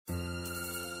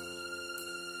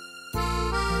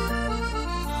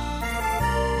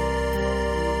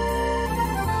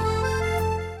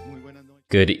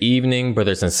Good evening,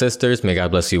 brothers and sisters. May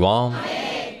God bless you all.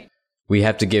 Amen. We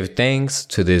have to give thanks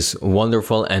to this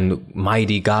wonderful and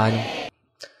mighty God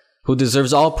who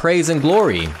deserves all praise and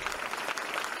glory.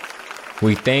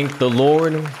 We thank the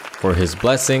Lord for his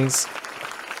blessings.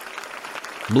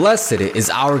 Blessed is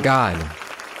our God.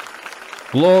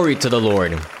 Glory to the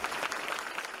Lord.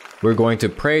 We're going to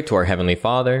pray to our Heavenly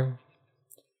Father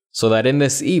so that in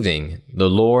this evening, the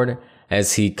Lord,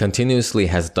 as he continuously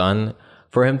has done,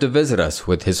 for him to visit us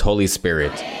with his Holy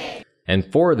Spirit. And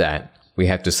for that, we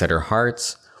have to set our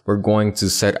hearts, we're going to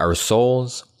set our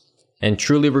souls, and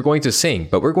truly we're going to sing,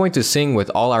 but we're going to sing with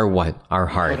all our what? Our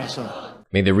heart.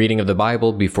 May the reading of the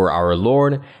Bible be for our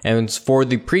Lord, and for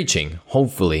the preaching,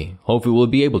 hopefully we'll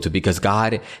be able to, because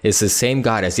God is the same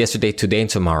God as yesterday, today, and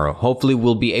tomorrow. Hopefully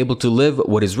we'll be able to live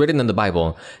what is written in the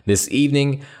Bible this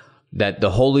evening, that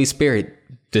the Holy Spirit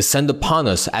descend upon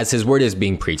us as his word is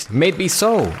being preached. May it be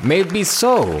so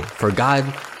for God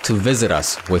to visit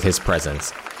us with his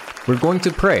presence. We're going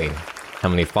to pray.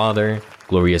 Heavenly Father,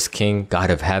 glorious King, God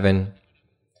of heaven,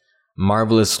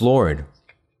 marvelous Lord,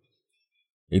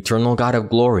 eternal God of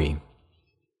glory,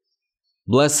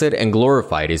 blessed and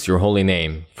glorified is your holy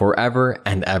name forever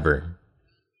and ever.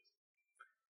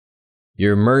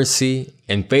 Your mercy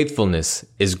and faithfulness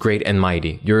is great and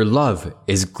mighty. Your love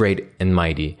is great and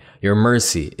mighty. Your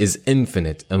mercy is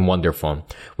infinite and wonderful.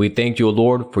 We thank you, O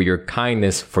Lord, for your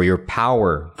kindness, for your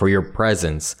power, for your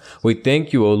presence. We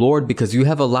thank you, O Lord, because you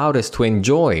have allowed us to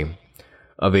enjoy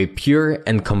of a pure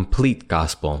and complete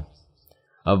gospel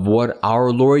of what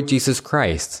our Lord Jesus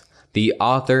Christ, the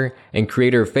author and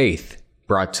creator of faith,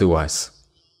 brought to us.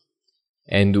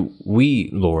 And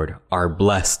we, Lord, are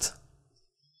blessed.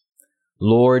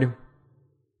 Lord,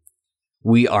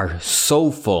 we are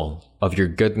so full of your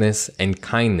goodness and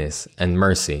kindness and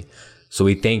mercy. So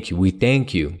we thank you. We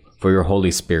thank you for your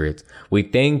Holy Spirit. We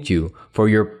thank you for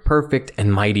your perfect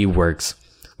and mighty works.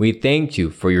 We thank you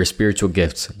for your spiritual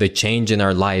gifts, the change in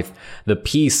our life, the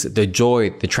peace, the joy,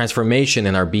 the transformation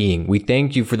in our being. We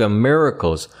thank you for the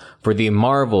miracles, for the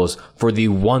marvels, for the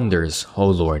wonders, O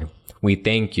Lord. We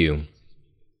thank you.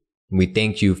 We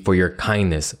thank you for your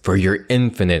kindness, for your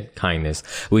infinite kindness.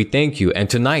 We thank you. And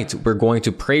tonight we're going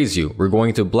to praise you. We're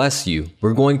going to bless you.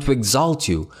 We're going to exalt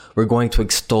you. We're going to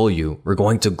extol you. We're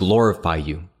going to glorify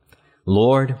you.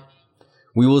 Lord,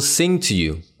 we will sing to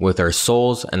you with our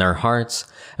souls and our hearts,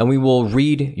 and we will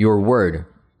read your word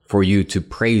for you to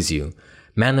praise you.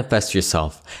 Manifest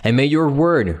yourself, and may your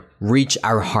word reach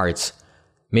our hearts.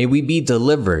 May we be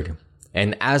delivered.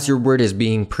 And as your word is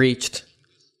being preached,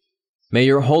 may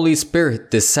your Holy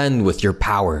Spirit descend with your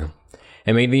power,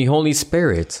 and may the Holy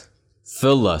Spirit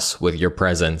fill us with your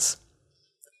presence.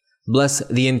 Bless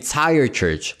the entire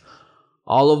church,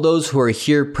 all of those who are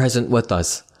here present with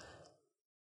us,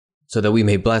 so that we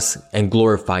may bless and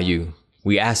glorify you.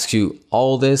 We ask you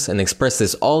all this and express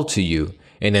this all to you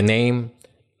in the name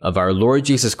of our Lord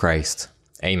Jesus Christ.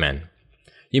 Amen.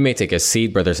 You may take a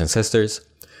seat, brothers and sisters.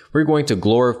 We're going to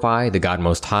glorify the God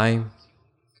Most High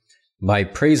by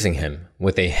praising him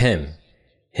with a hymn.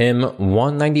 Hymn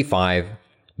 195,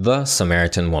 The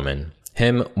Samaritan Woman.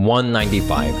 Hymn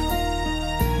 195.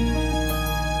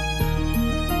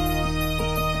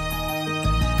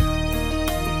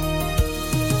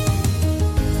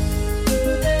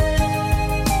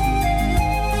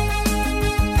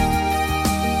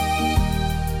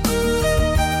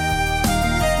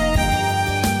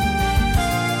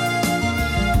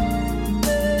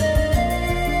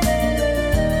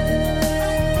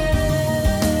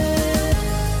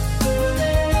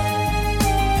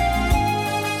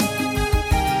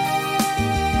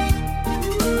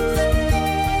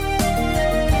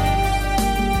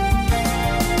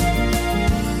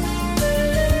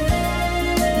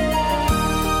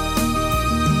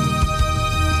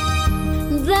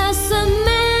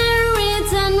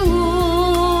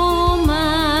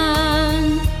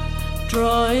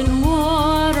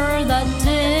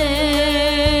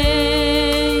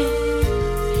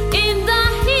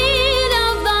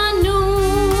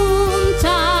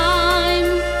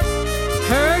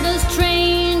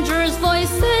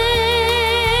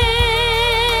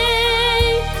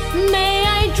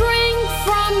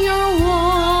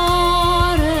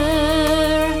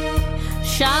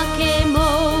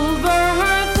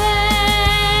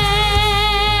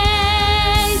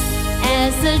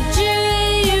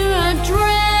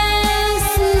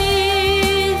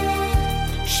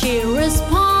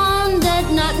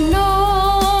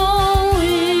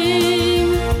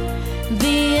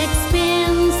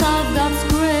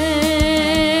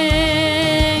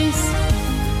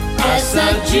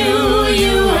 Jew,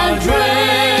 you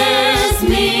address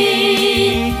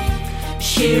me.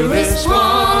 She He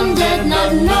responded,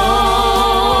 not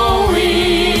knowing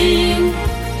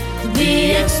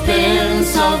the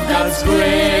expense of God's grace.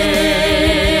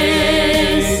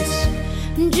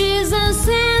 Jesus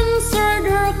answered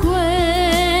her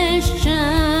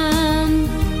question,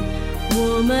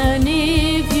 "Woman,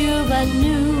 if you but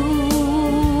knew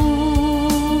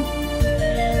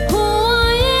who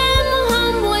I am,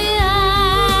 humbly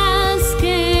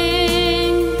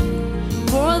asking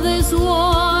for this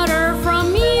water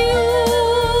from you,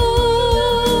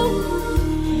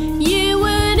 you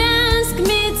would ask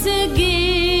me to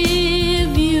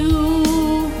give you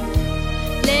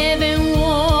living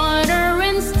water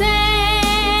instead,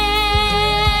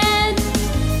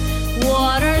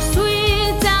 water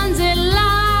sweet and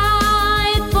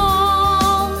delightful,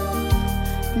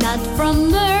 not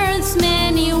from earth's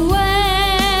many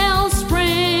well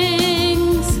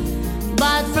springs,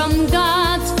 but from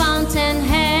God's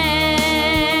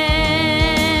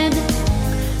fountainhead.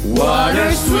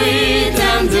 Water sweet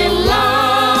and delightful,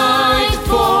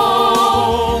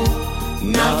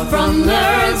 not from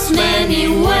earth's many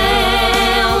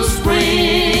well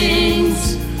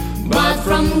springs, but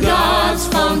from God's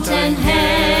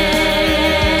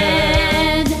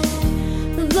fountainhead.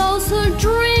 Those who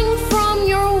drink from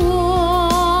your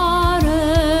water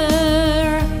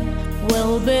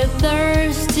will be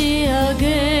thirsty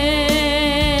again,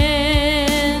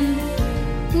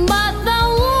 but the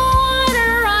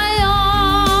water I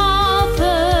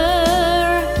offer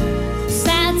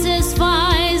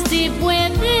satisfies deep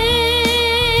within.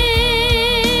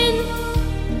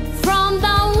 From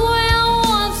the well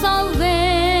of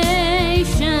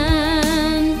salvation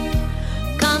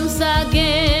comes a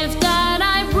gift that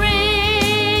I bring,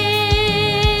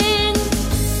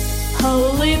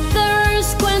 holy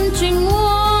thirst quenching water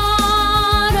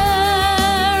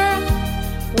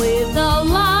with a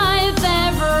life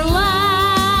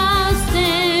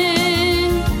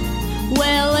everlasting,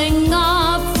 welling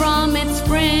up from its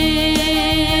spring.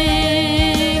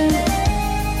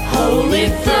 Holy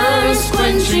thirst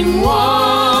quenching water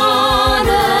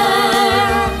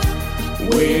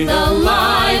with a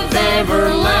life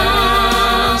everlasting,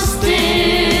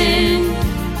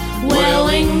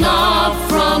 welling up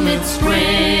from its spring.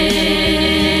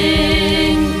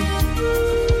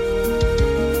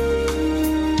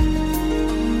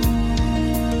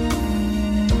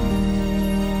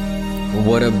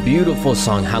 What a beautiful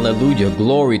song. Hallelujah.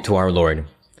 Glory to our Lord.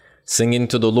 Singing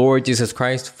to the Lord Jesus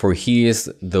Christ, for he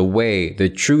is the way, the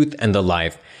truth, and the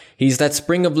life. He's that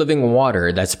spring of living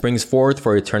water that springs forth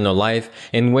for eternal life,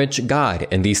 in which God,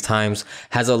 in these times,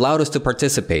 has allowed us to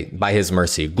participate by his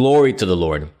mercy. Glory to the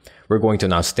Lord. We're going to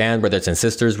now stand, brothers and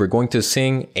sisters. We're going to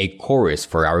sing a chorus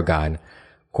for our God.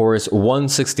 Chorus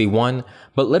 161.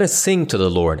 But let us sing to the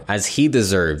Lord as he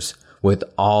deserves, with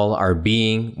all our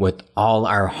being, with all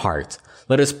our heart.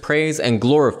 Let us praise and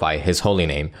glorify his holy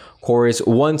name. Chorus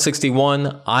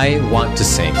 161, I want to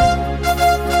sing.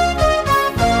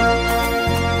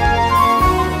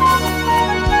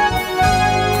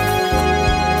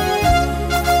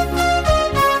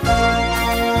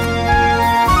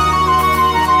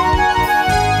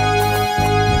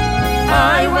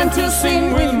 I want to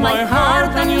sing with my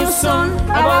heart a new song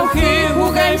about he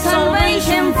who gave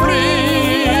salvation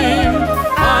free.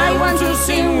 I want to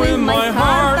sing with my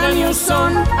heart a new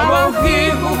song about he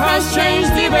who has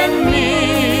changed even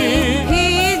me.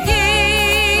 He is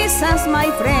Jesus, my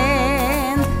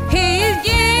friend. He is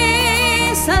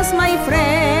Jesus, my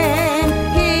friend.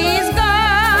 He is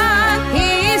God. He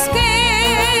is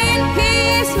King. He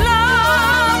is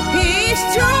love. He is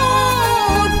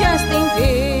truth. Just in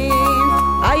Him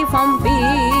I found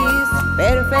peace,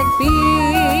 perfect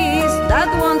peace that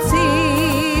won't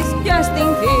cease. Just in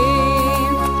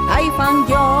Him I found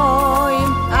joy.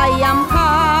 I am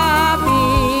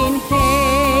happy in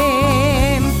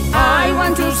Him. I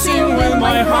want to sing with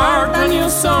my heart a new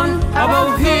song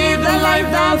about he the life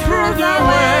that through the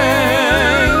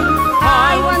way.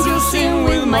 I want to sing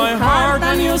with my heart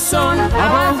a new song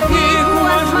about he who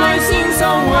washed my sins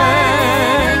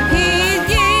away. He is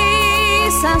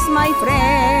Jesus, my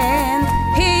friend.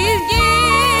 He is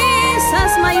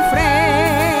Jesus, my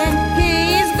friend. He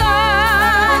is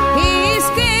God. He is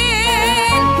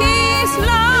King. He is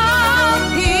love.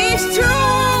 He is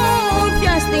truth.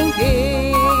 Just in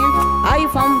Him I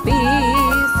found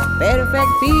peace,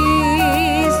 perfect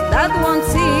peace that won't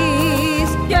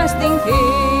cease. Just in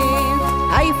Him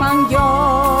I found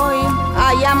joy.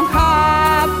 I am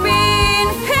happy in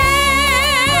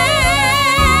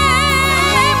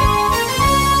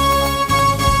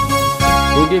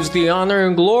Him. Who gives the honor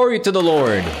and glory to the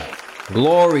Lord?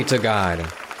 Glory to God.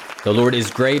 The Lord is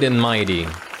great and mighty.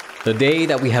 the day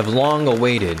that we have long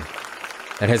awaited,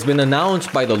 that has been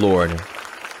announced by the Lord.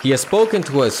 He has spoken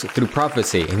to us through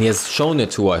prophecy, and He has shown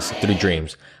it to us through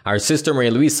dreams. Our sister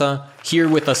Maria Luisa, here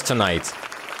with us tonight.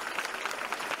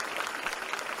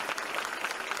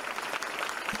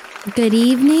 Good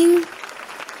evening.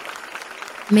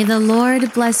 May the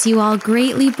Lord bless you all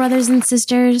greatly, brothers and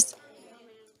sisters.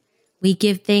 We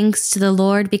give thanks to the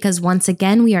Lord because once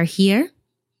again we are here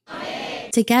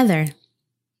together.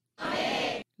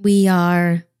 We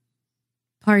are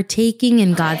partaking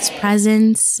in God's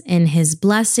presence, in His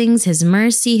blessings, His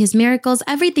mercy, His miracles,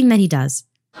 everything that He does.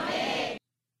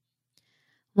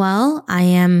 Well, I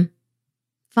am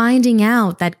finding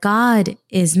out that God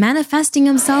is manifesting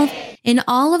Himself in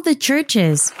all of the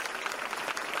churches.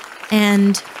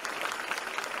 And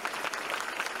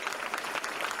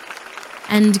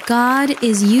God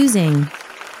is using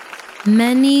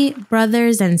many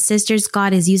brothers and sisters.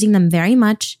 God is using them very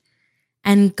much.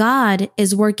 And God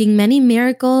is working many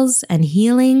miracles and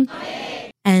healing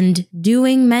and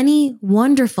doing many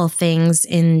wonderful things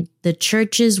in the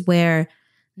churches where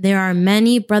there are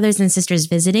many brothers and sisters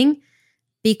visiting,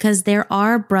 because there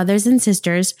are brothers and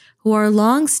sisters who are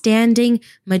long-standing,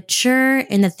 mature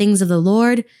in the things of the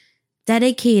Lord,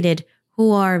 dedicated,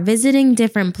 who are visiting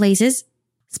different places,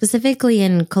 specifically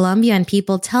in Colombia, and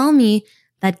people tell me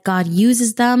that God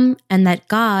uses them and that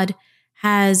God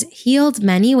has healed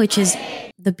many, which is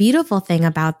the beautiful thing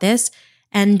about this.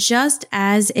 And just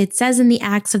as it says in the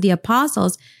Acts of the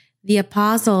Apostles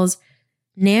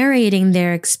narrating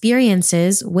their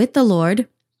experiences with the Lord,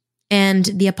 and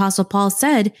the Apostle Paul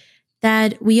said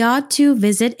that we ought to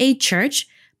visit a church,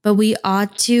 but we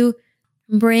ought to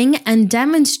bring and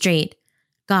demonstrate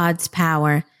God's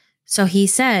power. So he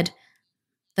said,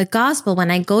 the gospel,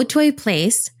 when I go to a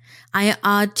place, I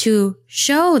ought to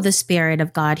show the Spirit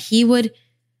of God. He would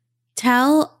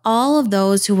tell all of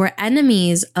those who were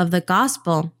enemies of the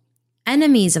gospel,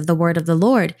 enemies of the word of the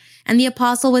Lord. And the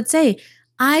apostle would say,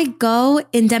 I go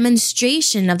in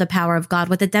demonstration of the power of God,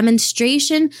 with a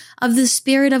demonstration of the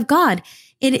Spirit of God.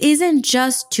 It isn't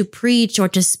just to preach or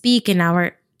to speak in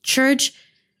our church,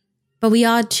 but we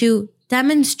ought to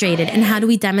demonstrate it. And how do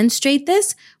we demonstrate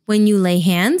this? When you lay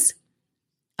hands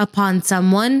upon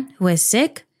someone who is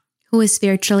sick, who is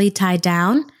spiritually tied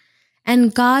down,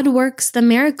 and God works the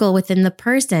miracle within the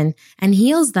person and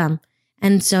heals them.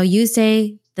 And so you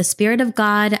say, the Spirit of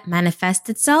God manifests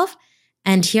itself,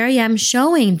 and here I am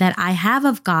showing that I have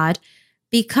of God,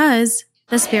 because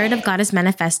the Spirit of God is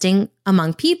manifesting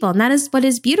among people. And that is what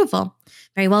is beautiful.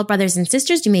 Very well, brothers and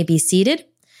sisters, you may be seated.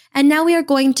 And now we are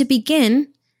going to begin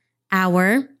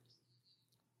our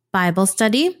Bible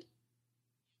study.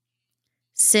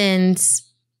 Since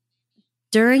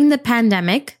during the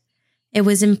pandemic, it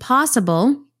was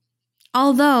impossible,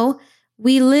 although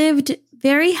we lived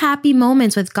very happy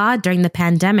moments with God during the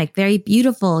pandemic, very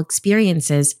beautiful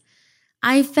experiences.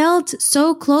 I felt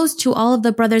so close to all of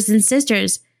the brothers and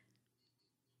sisters.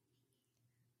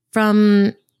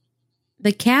 From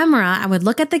the camera, I would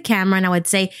look at the camera and I would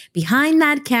say, behind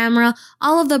that camera,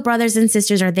 all of the brothers and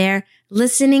sisters are there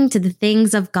listening to the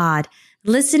things of God,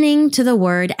 listening to the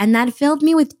word. And that filled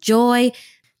me with joy.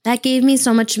 That gave me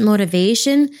so much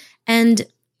motivation. And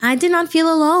I did not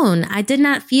feel alone. I did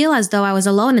not feel as though I was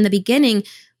alone. In the beginning,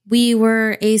 we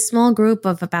were a small group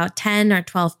of about 10 or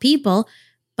 12 people,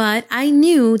 but I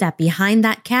knew that behind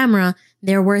that camera,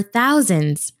 there were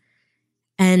thousands.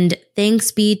 And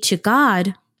thanks be to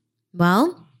God,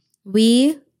 well,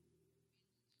 we,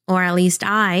 or at least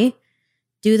I,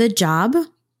 do the job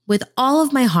with all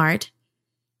of my heart.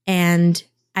 And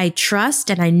I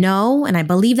trust and I know and I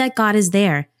believe that God is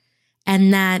there,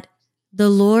 and that the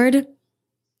Lord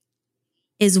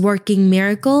is working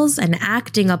miracles and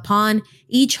acting upon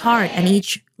each heart and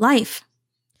each life.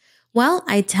 Well,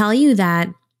 I tell you that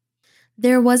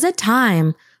there was a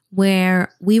time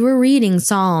where we were reading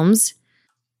Psalms,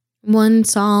 one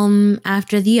psalm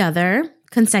after the other,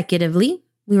 consecutively.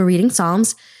 We were reading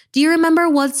Psalms. Do you remember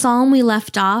what psalm we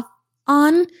left off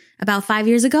on about 5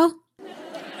 years ago?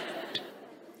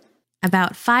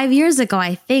 About 5 years ago,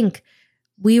 I think,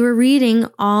 we were reading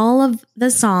all of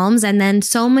the Psalms, and then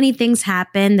so many things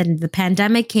happened, and the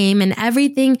pandemic came, and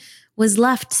everything was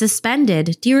left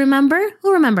suspended. Do you remember?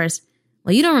 Who remembers?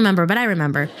 Well, you don't remember, but I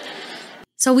remember.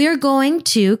 So we are going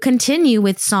to continue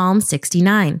with Psalm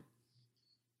 69.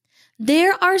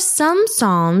 There are some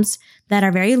Psalms that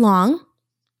are very long,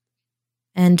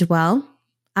 and well,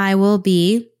 I will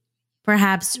be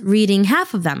perhaps reading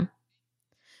half of them.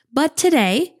 But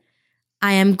today,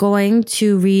 I am going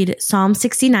to read Psalm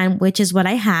 69, which is what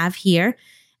I have here.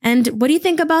 And what do you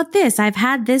think about this? I've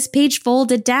had this page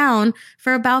folded down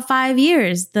for about 5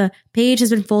 years. The page has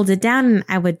been folded down and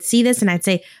I would see this and I'd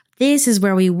say, this is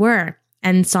where we were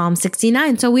in Psalm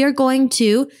 69. So we are going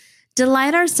to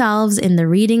delight ourselves in the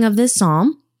reading of this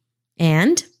psalm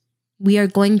and we are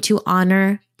going to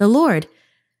honor the Lord.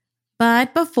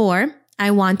 But before,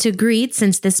 I want to greet,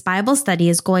 since this Bible study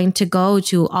is going to go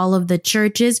to all of the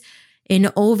churches in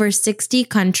over 60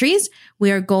 countries,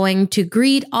 we are going to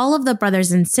greet all of the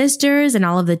brothers and sisters and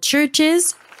all of the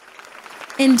churches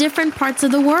in different parts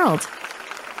of the world.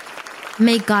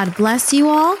 May God bless you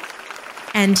all.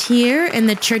 And here in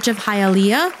the Church of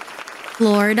Hialeah,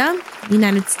 Florida,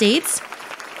 United States,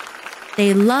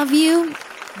 they love you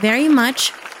very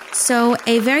much. So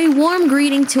a very warm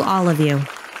greeting to all of you.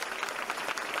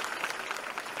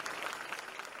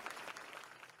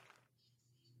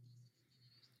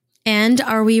 And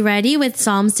are we ready with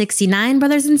Psalm 69,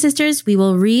 brothers and sisters? We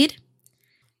will read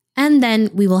and then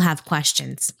we will have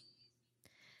questions.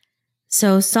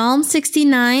 So Psalm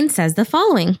 69 says the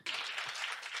following.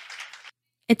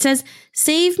 It says,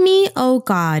 "Save me, O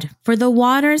God, for the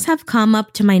waters have come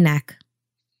up to my neck.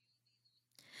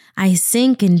 I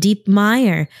sink in deep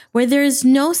mire where there is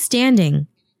no standing.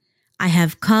 I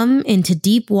have come into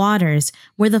deep waters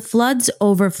where the floods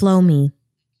overflow me."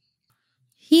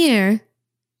 Here,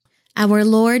 our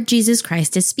Lord Jesus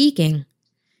Christ is speaking.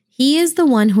 He is the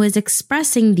one who is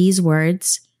expressing these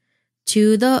words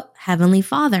to the Heavenly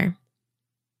Father.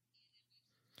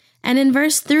 And in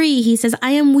verse 3, he says,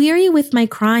 "I am weary with my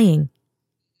crying.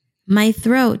 My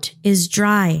throat is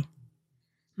dry.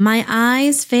 My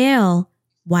eyes fail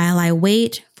while I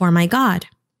wait for my God."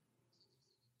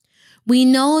 We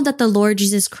know that the Lord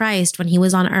Jesus Christ, when he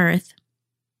was on earth,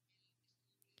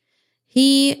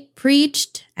 he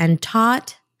preached and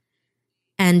taught,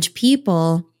 and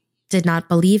people did not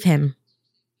believe him.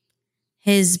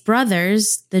 His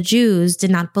brothers, the Jews, did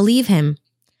not believe him.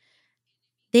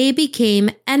 They became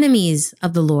enemies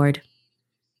of the Lord,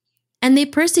 and they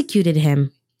persecuted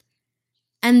him,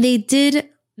 and they did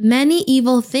many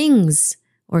evil things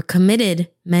or committed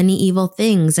many evil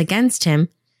things against him.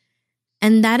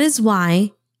 And that is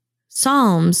why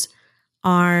Psalms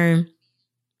are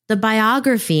the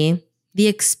biography, the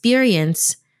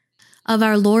experience of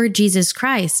our Lord Jesus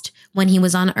Christ when he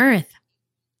was on earth.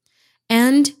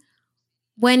 And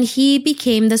when he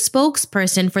became the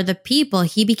spokesperson for the people,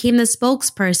 he became the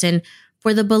spokesperson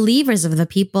for the believers of the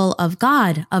people of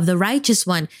God, of the righteous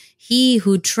one, he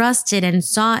who trusted and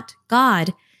sought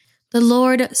God. The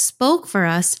Lord spoke for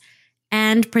us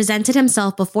and presented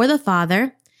himself before the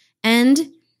Father,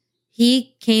 and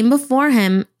he came before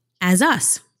him as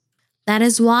us. That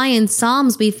is why in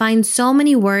Psalms we find so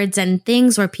many words and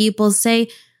things where people say,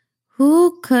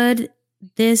 who could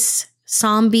this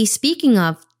psalm be speaking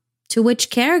of? To which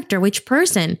character, which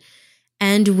person?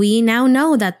 And we now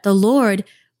know that the Lord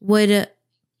would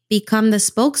become the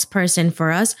spokesperson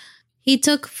for us. He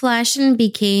took flesh and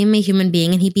became a human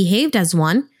being, and he behaved as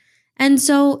one. And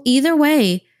so either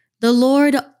way, the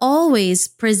Lord always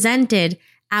presented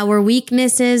our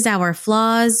weaknesses, our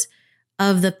flaws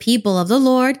of the people of the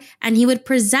Lord, and he would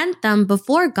present them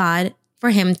before God for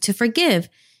him to forgive.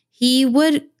 He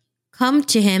would come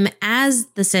to him as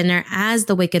the sinner, as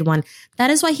the wicked one. That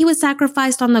is why he was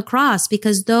sacrificed on the cross,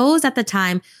 because those at the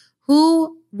time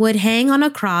who would hang on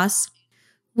a cross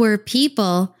were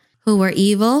people who were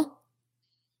evil,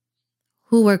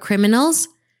 who were criminals,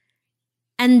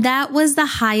 and that was the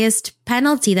highest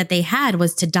penalty that they had,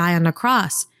 was to die on a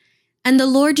cross. And the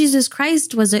Lord Jesus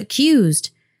Christ was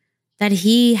accused that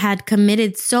he had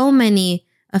committed so many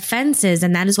offenses,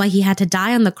 and that is why he had to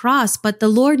die on the cross. But the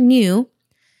Lord knew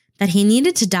that he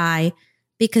needed to die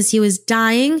because he was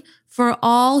dying for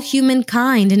all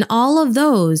humankind and all of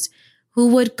those who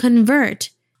would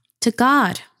convert to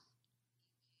God,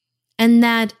 and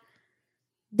that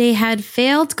they had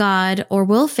failed God or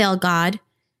will fail God,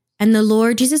 and the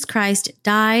Lord Jesus Christ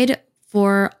died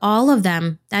for all of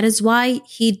them. That is why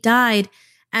he died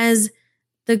as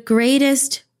the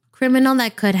greatest criminal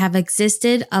that could have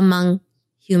existed among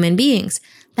human beings.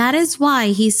 That is why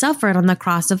he suffered on the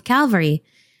cross of Calvary.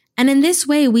 And in this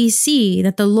way, we see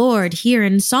that the Lord here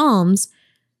in Psalms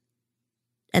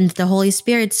and the Holy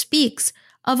Spirit speaks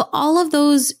of all of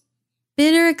those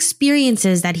bitter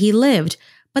experiences that he lived.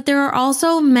 But there are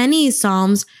also many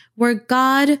Psalms where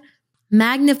God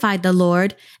magnified the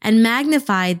Lord and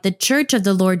magnified the church of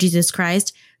the Lord Jesus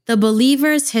Christ, the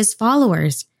believers, his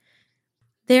followers.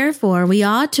 Therefore, we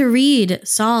ought to read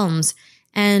Psalms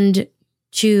and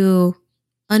to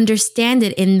understand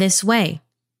it in this way.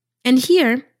 And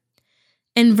here,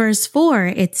 in verse 4,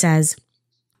 it says,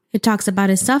 It talks about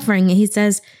his suffering. He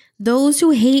says, those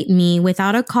who hate me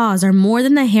without a cause are more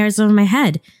than the hairs of my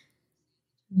head.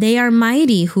 They are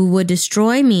mighty who would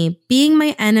destroy me, being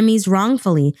my enemies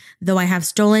wrongfully. Though I have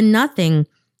stolen nothing,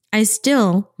 I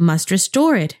still must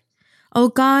restore it. O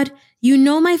God, you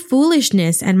know my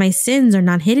foolishness, and my sins are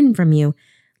not hidden from you.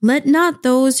 Let not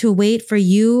those who wait for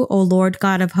you, O Lord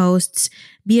God of hosts,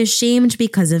 be ashamed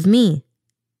because of me.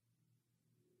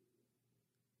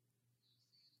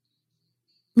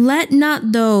 Let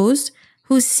not those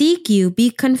who seek you be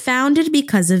confounded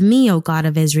because of me, O God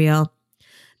of Israel.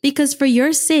 Because for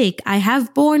your sake I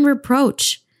have borne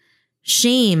reproach.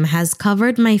 Shame has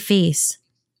covered my face.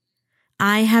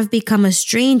 I have become a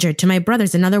stranger to my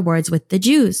brothers, in other words, with the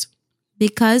Jews,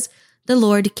 because the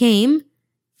Lord came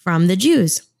from the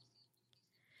Jews,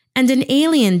 and an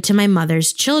alien to my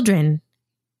mother's children.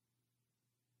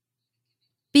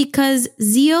 Because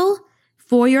zeal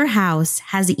for your house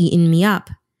has eaten me up,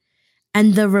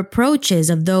 and the reproaches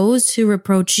of those who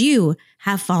reproach you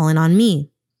have fallen on me.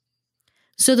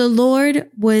 So the Lord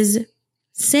was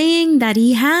saying that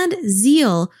he had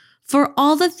zeal for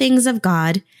all the things of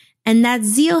God, and that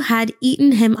zeal had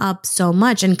eaten him up so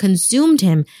much and consumed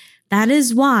him. That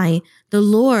is why the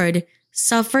Lord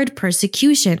suffered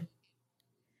persecution,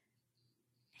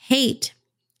 hate,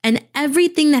 and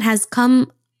everything that has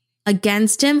come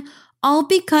against him, all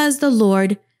because the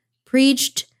Lord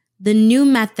preached the new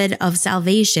method of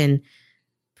salvation,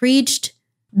 preached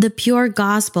the pure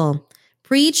gospel,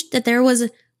 preached that there was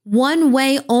one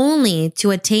way only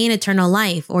to attain eternal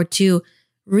life or to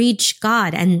reach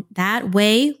God, and that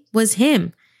way was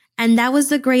him. And that was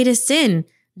the greatest sin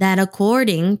that,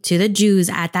 according to the Jews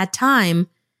at that time,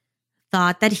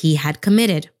 thought that he had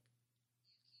committed.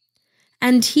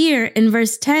 And here in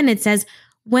verse 10, it says,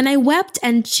 when I wept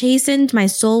and chastened my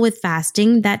soul with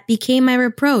fasting, that became my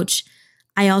reproach.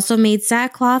 I also made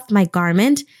sackcloth my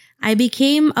garment. I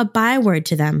became a byword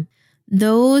to them.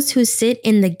 Those who sit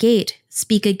in the gate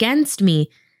speak against me,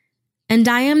 and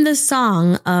I am the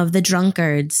song of the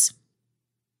drunkards.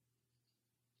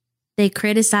 They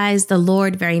criticized the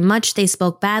Lord very much. They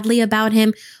spoke badly about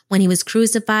him when he was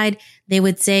crucified. They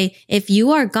would say, if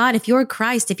you are God, if you're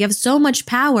Christ, if you have so much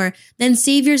power, then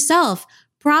save yourself.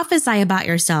 Prophesy about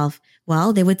yourself.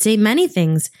 Well, they would say many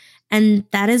things, and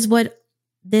that is what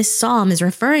this psalm is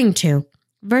referring to.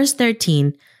 Verse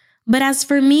 13, but as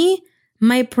for me,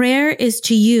 my prayer is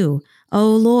to you, O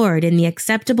Lord, in the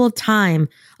acceptable time.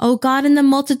 O God, in the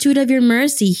multitude of your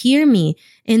mercy, hear me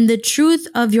in the truth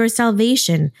of your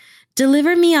salvation.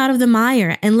 Deliver me out of the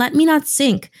mire, and let me not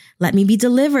sink. Let me be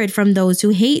delivered from those who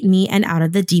hate me and out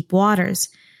of the deep waters.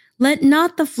 Let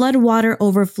not the flood water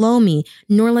overflow me,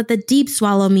 nor let the deep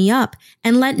swallow me up,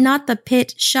 and let not the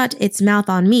pit shut its mouth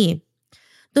on me.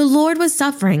 The Lord was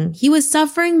suffering. He was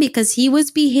suffering because he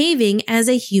was behaving as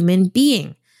a human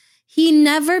being. He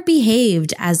never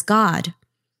behaved as God,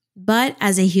 but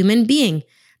as a human being.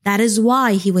 That is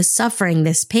why he was suffering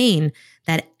this pain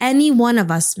that any one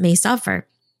of us may suffer.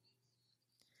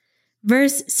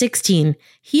 Verse 16,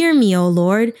 hear me, O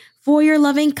Lord, for your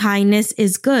loving kindness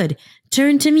is good.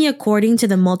 Turn to me according to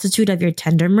the multitude of your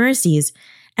tender mercies,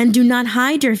 and do not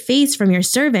hide your face from your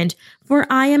servant, for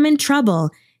I am in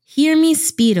trouble. Hear me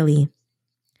speedily.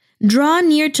 Draw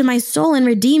near to my soul and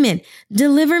redeem it.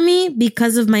 Deliver me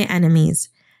because of my enemies.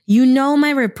 You know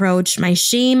my reproach, my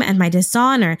shame, and my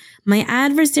dishonor. My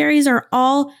adversaries are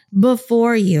all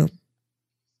before you.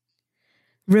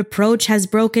 Reproach has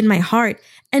broken my heart,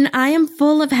 and I am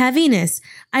full of heaviness.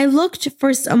 I looked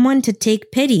for someone to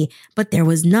take pity, but there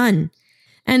was none,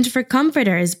 and for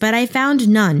comforters, but I found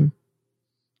none.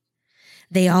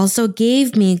 They also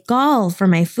gave me gall for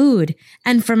my food,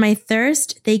 and for my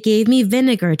thirst they gave me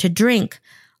vinegar to drink.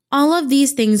 All of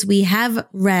these things we have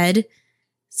read,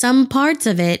 some parts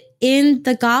of it in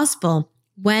the gospel.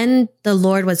 When the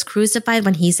Lord was crucified,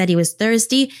 when he said he was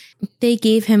thirsty, they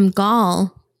gave him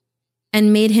gall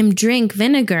and made him drink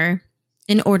vinegar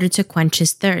in order to quench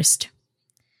his thirst.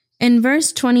 In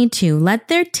verse 22, let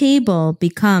their table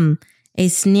become a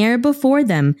snare before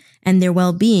them, and their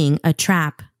well-being a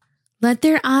trap. Let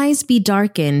their eyes be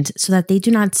darkened so that they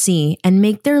do not see, and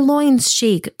make their loins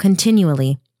shake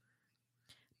continually.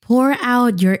 Pour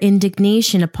out your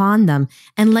indignation upon them,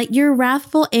 and let your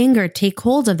wrathful anger take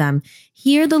hold of them.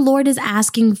 Here the Lord is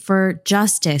asking for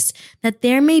justice, that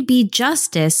there may be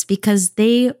justice because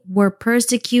they were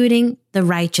persecuting the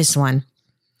righteous one.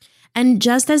 And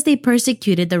just as they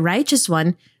persecuted the righteous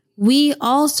one, we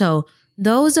also,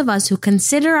 those of us who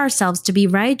consider ourselves to be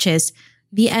righteous,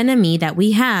 the enemy that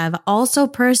we have also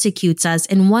persecutes us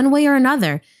in one way or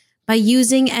another by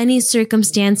using any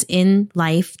circumstance in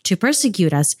life to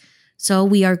persecute us. So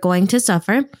we are going to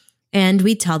suffer, and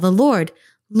we tell the Lord,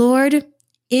 Lord,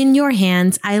 in your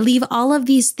hands, I leave all of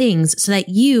these things so that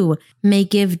you may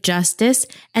give justice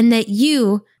and that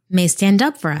you may stand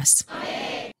up for us.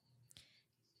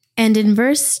 And in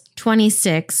verse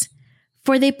 26,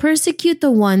 for they persecute the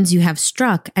ones you have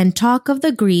struck and talk of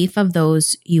the grief of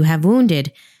those you have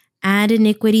wounded. Add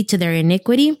iniquity to their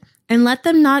iniquity, and let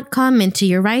them not come into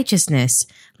your righteousness.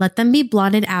 Let them be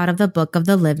blotted out of the book of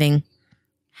the living.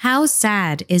 How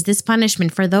sad is this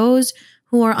punishment for those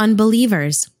who are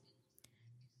unbelievers,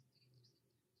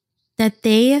 that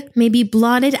they may be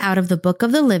blotted out of the book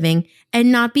of the living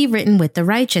and not be written with the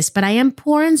righteous. But I am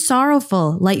poor and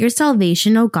sorrowful. Let your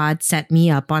salvation, O God, set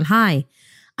me up on high.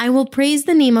 I will praise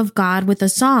the name of God with a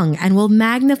song and will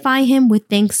magnify him with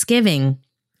thanksgiving.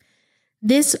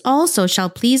 This also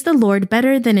shall please the Lord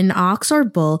better than an ox or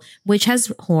bull, which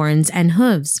has horns and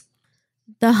hooves.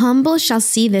 The humble shall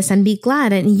see this and be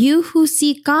glad, and you who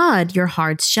seek God, your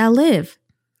hearts shall live.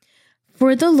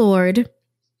 For the Lord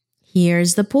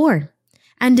hears the poor,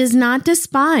 and does not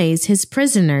despise his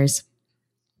prisoners.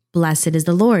 Blessed is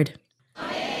the Lord.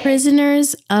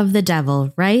 Prisoners of the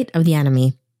devil, right? Of the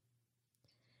enemy.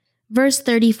 Verse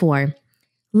 34.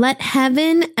 Let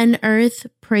heaven and earth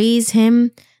praise him,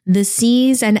 the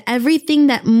seas and everything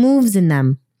that moves in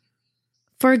them.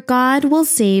 For God will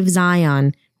save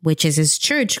Zion, which is his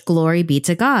church, glory be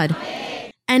to God,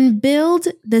 and build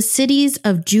the cities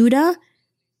of Judah,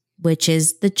 which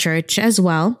is the church as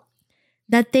well,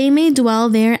 that they may dwell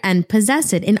there and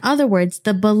possess it. In other words,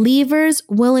 the believers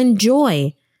will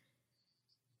enjoy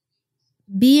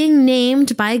being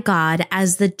named by God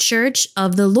as the church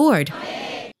of the Lord.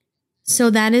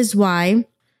 So that is why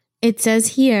it says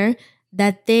here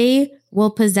that they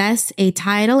will possess a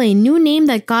title, a new name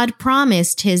that God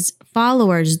promised his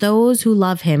followers, those who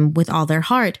love him with all their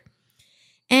heart.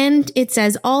 And it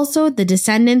says also the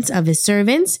descendants of his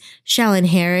servants shall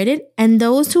inherit it, and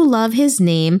those who love his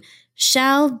name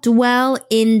shall dwell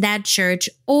in that church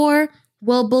or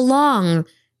will belong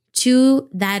to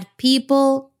that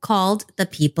people called the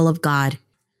people of God.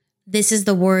 This is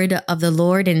the word of the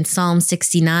Lord in Psalm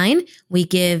 69. We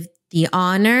give the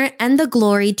honor and the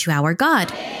glory to our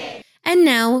God. And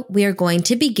now we are going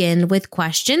to begin with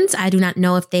questions. I do not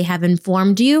know if they have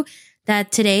informed you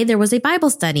that today there was a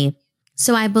Bible study.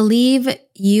 So I believe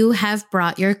you have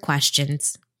brought your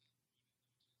questions.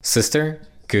 Sister,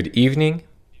 good evening.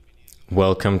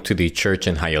 Welcome to the church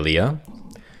in Hialeah.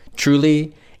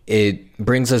 Truly, it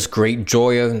brings us great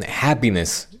joy and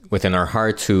happiness within our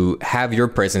heart to have your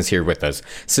presence here with us.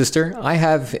 Sister, I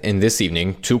have in this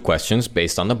evening 2 questions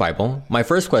based on the Bible. My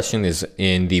first question is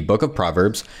in the book of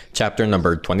Proverbs, chapter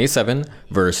number 27,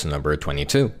 verse number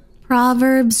 22.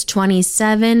 Proverbs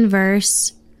 27,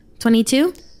 verse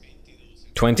 22?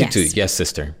 22, yes,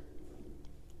 sister.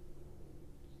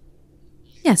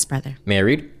 Yes, brother.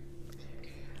 Married?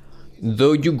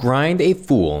 Though you grind a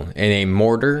fool in a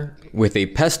mortar with a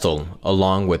pestle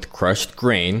along with crushed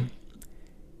grain,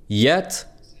 yet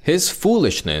his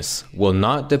foolishness will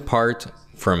not depart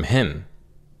from him.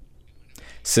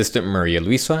 Sister Maria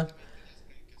Luisa,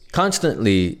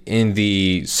 constantly in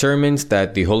the sermons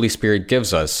that the Holy Spirit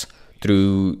gives us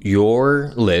through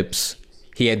your lips,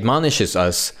 he admonishes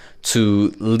us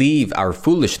to leave our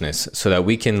foolishness so that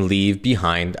we can leave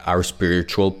behind our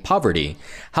spiritual poverty.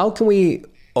 How can we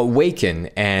awaken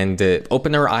and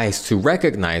open our eyes to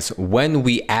recognize when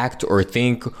we act or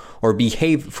think or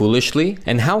behave foolishly?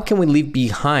 And how can we leave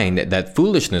behind that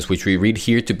foolishness which we read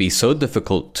here to be so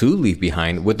difficult to leave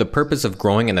behind with the purpose of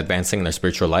growing and advancing in our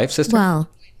spiritual life, sister? Well,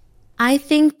 I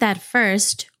think that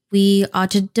first we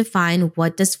ought to define,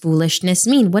 what does foolishness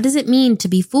mean? What does it mean to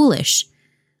be foolish?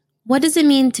 What does it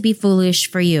mean to be foolish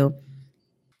for you?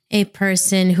 A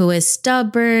person who is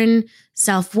stubborn,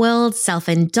 self-willed,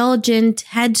 self-indulgent,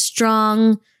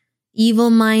 headstrong,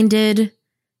 evil-minded,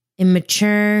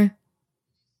 immature,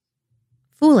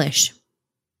 foolish,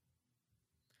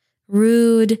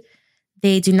 rude.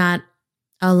 They do not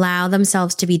allow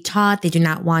themselves to be taught. They do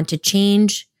not want to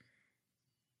change.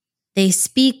 They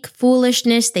speak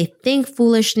foolishness. They think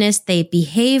foolishness. They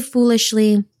behave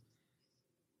foolishly.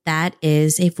 That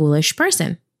is a foolish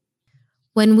person.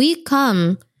 When we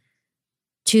come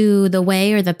to the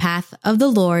way or the path of the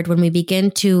Lord, when we begin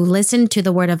to listen to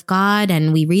the word of God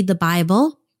and we read the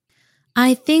Bible,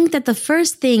 I think that the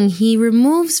first thing he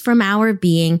removes from our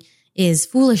being is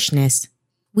foolishness.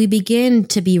 We begin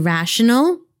to be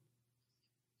rational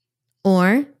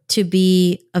or to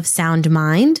be of sound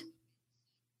mind,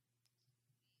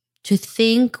 to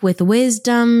think with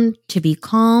wisdom, to be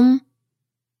calm.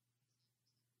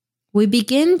 We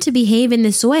begin to behave in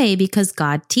this way because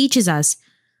God teaches us.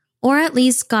 Or at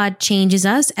least God changes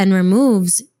us and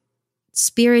removes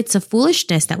spirits of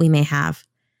foolishness that we may have.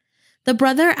 The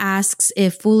brother asks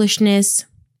if foolishness,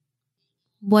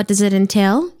 what does it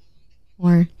entail?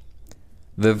 Or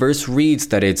The verse reads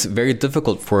that it's very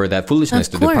difficult for that foolishness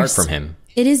to depart from him.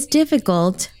 It is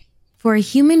difficult for a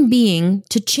human being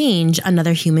to change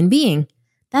another human being.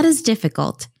 That is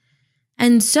difficult.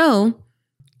 And so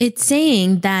it's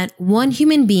saying that one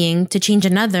human being to change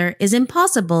another is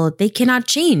impossible. They cannot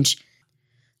change.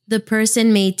 The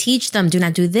person may teach them, do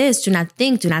not do this, do not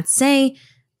think, do not say,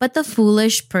 but the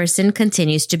foolish person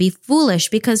continues to be foolish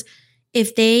because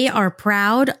if they are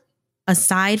proud,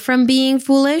 aside from being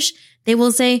foolish, they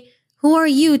will say, who are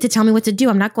you to tell me what to do?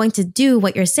 I'm not going to do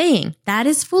what you're saying. That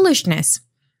is foolishness.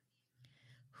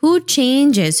 Who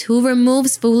changes? Who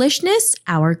removes foolishness?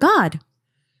 Our God.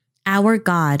 Our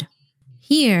God.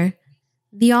 Here,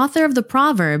 the author of the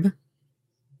proverb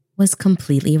was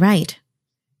completely right.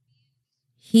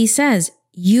 He says,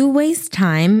 you waste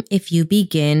time if you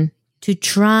begin to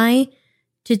try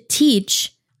to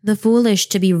teach the foolish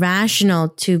to be rational,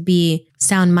 to be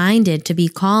sound-minded, to be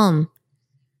calm,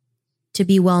 to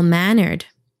be well-mannered.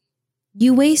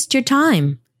 You waste your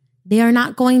time. They are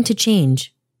not going to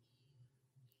change.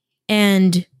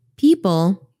 And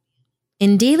people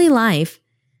in daily life,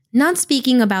 not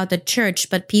speaking about the church,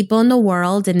 but people in the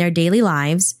world in their daily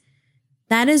lives,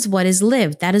 that is what is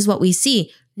lived. That is what we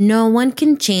see. No one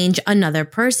can change another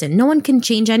person. No one can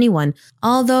change anyone.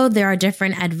 Although there are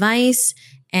different advice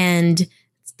and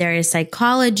there is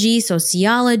psychology,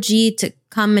 sociology to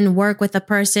come and work with a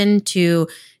person to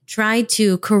try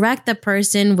to correct the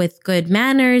person with good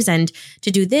manners and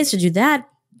to do this or do that.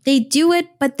 They do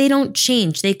it, but they don't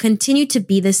change. They continue to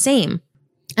be the same.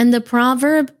 And the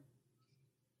proverb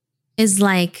is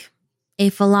like a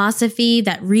philosophy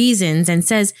that reasons and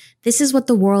says, this is what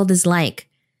the world is like.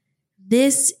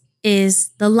 This is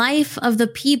the life of the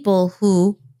people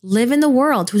who live in the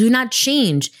world, who do not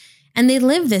change. And they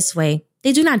live this way.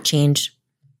 They do not change.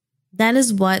 That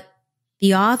is what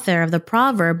the author of the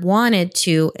proverb wanted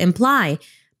to imply.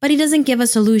 But he doesn't give a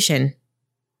solution.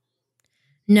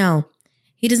 No,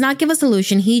 he does not give a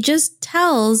solution. He just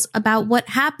tells about what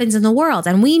happens in the world.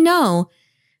 And we know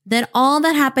that all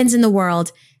that happens in the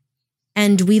world,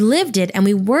 and we lived it and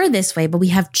we were this way, but we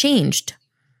have changed.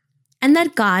 And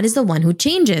that God is the one who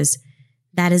changes.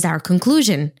 That is our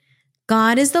conclusion.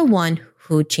 God is the one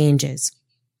who changes.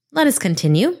 Let us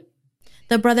continue.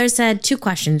 The brother said 2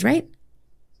 questions, right?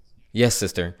 Yes,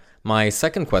 sister. My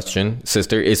second question,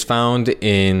 sister, is found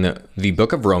in the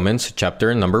book of Romans,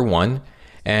 chapter number 1,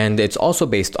 and it's also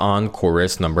based on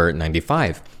chorus number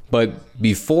 95. But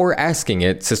before asking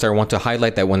it, sister, I want to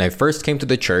highlight that when I first came to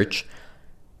the church,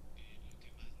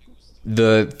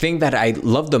 the thing that I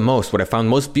loved the most, what I found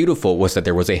most beautiful, was that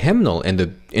there was a hymnal in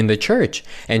the church.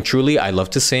 And truly, I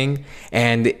love to sing,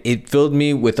 and it filled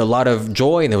me with a lot of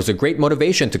joy, and it was a great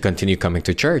motivation to continue coming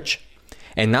to church.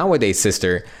 And nowadays,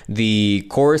 sister, the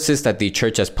choruses that the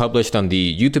church has published on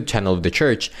the YouTube channel of the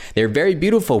church, they're very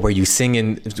beautiful, where you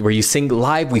sing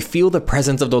live. We feel the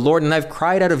presence of the Lord, and I've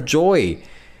cried out of joy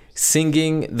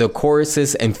singing the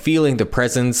choruses and feeling the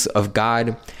presence of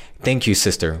God. Thank you,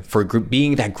 sister, for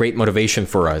being that great motivation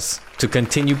for us to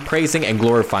continue praising and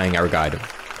glorifying our God.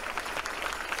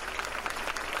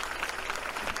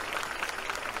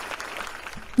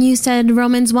 You said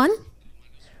Romans 1?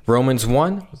 Romans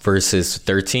 1, verses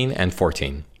 13 and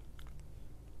 14.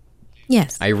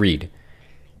 Yes. I read,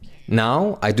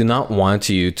 "Now I do not want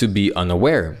you to be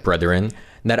unaware, brethren,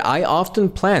 that I often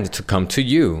planned to come to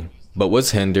you, but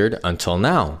was hindered until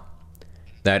now,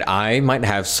 that I might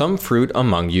have some fruit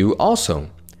among you also,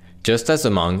 just as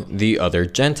among the other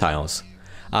Gentiles.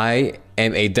 I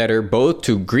am a debtor both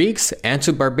to Greeks and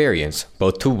to barbarians,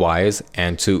 both to wise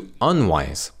and to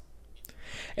unwise."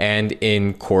 And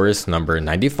in chorus number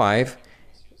 95,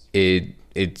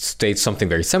 it states something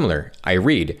very similar. I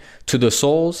read, "To the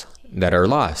souls that are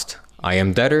lost, I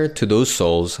am debtor to those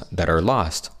souls that are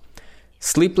lost.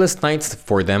 Sleepless nights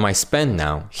for them I spend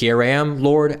now. Here I am,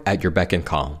 Lord, at your beck and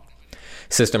call."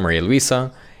 Sister Maria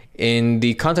Luisa, in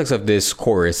the context of this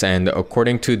chorus and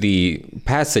according to the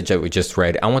passage that we just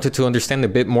read, I wanted to understand a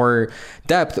bit more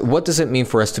depth. What does it mean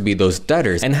for us to be those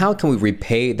debtors? And how can we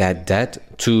repay that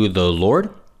debt to the Lord?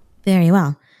 Very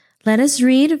well. Let us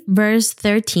read verse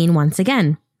 13 once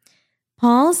again.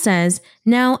 Paul says,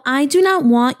 "Now I do not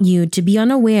want you to be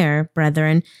unaware,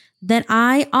 brethren, that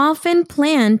I often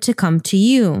planned to come to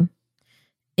you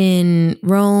in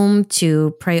Rome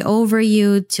to pray over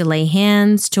you, to lay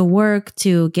hands, to work,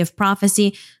 to give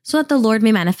prophecy, so that the Lord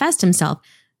may manifest himself."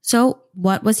 So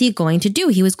what was he going to do?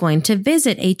 He was going to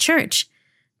visit a church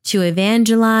to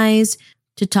evangelize,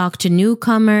 to talk to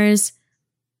newcomers,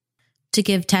 to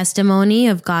give testimony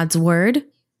of God's word.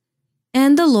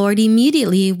 And the Lord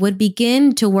immediately would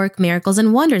begin to work miracles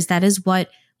and wonders. That is what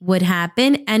would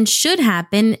happen and should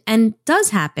happen and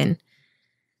does happen.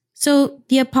 So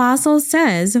the apostle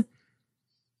says,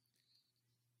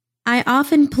 I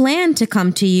often planned to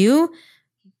come to you,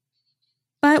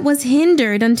 but was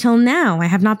hindered until now. I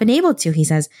have not been able to, he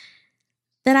says,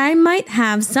 that I might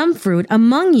have some fruit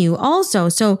among you also.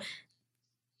 So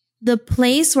the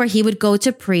place where he would go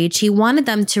to preach, he wanted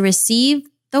them to receive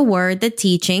the word, the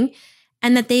teaching,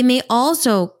 and that they may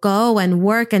also go and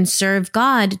work and serve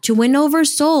God to win over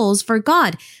souls for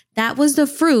God. That was the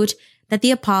fruit that the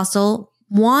apostle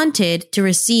wanted to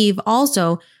receive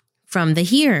also from the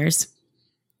hearers.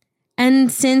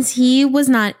 And since he was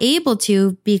not able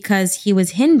to because he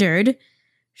was hindered,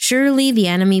 surely the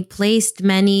enemy placed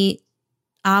many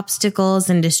obstacles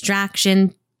and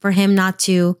distraction for him not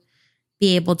to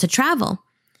be able to travel.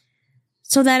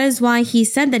 So that is why he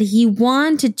said that he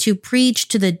wanted to preach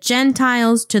to the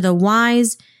Gentiles, to the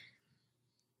wise,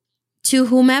 to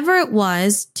whomever it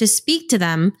was, to speak to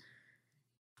them.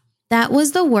 That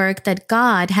was the work that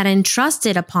God had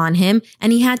entrusted upon him,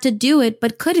 and he had to do it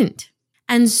but couldn't.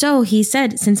 And so he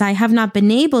said, since I have not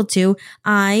been able to,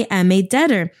 I am a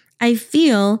debtor. I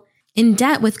feel in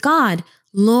debt with God.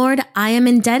 Lord, I am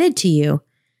indebted to you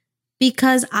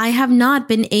because I have not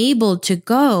been able to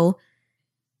go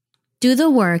do the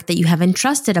work that you have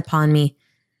entrusted upon me.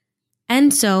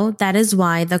 And so that is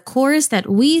why the chorus that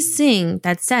we sing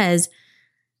that says,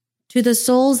 to the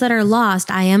souls that are lost,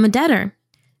 I am a debtor.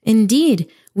 Indeed,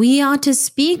 we ought to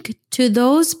speak to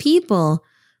those people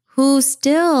who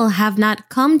still have not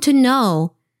come to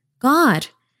know God.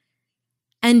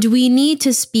 And we need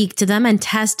to speak to them and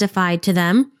testify to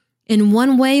them in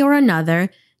one way or another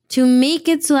to make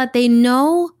it so that they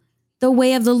know the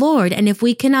way of the Lord. And if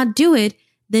we cannot do it,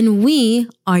 then we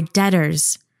are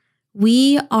debtors.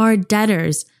 We are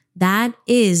debtors. That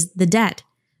is the debt.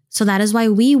 So that is why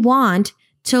we want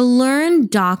to learn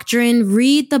doctrine,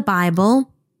 read the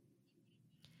Bible,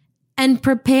 and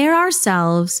prepare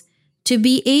ourselves to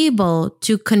be able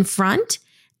to confront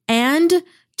and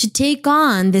to take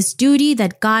on this duty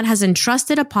that God has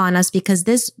entrusted upon us, because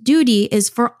this duty is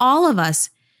for all of us.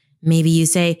 Maybe you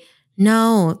say,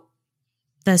 no,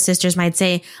 the sisters might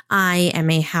say, I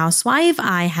am a housewife,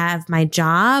 I have my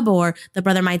job, or the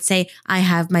brother might say, I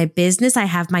have my business, I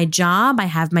have my job, I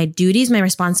have my duties, my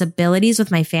responsibilities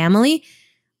with my family.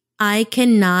 I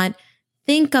cannot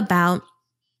think about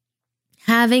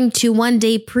having to one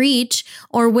day preach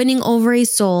or winning over a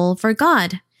soul for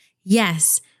God.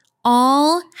 Yes,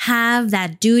 all have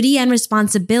that duty and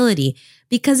responsibility,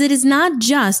 because it is not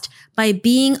just by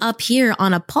being up here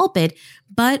on a pulpit,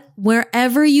 but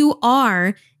wherever you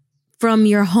are, from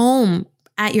your home,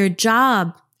 at your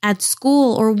job, at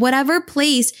school, or whatever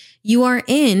place you are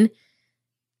in,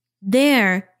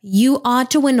 there you ought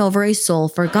to win over a soul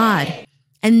for God.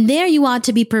 And there you ought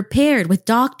to be prepared with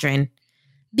doctrine,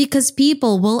 because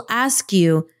people will ask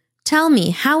you, tell me,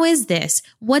 how is this?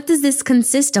 What does this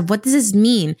consist of? What does this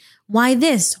mean? Why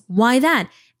this? Why that?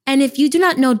 And if you do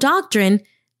not know doctrine,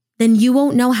 then you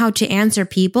won't know how to answer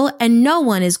people, and no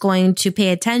one is going to pay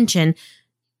attention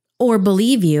or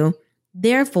believe you.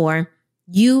 Therefore,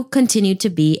 you continue to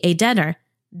be a debtor.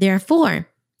 Therefore,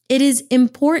 it is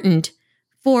important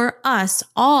for us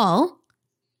all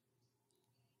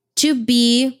to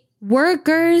be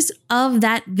workers of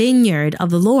that vineyard of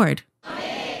the Lord,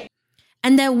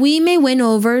 and that we may win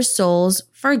over souls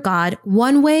for God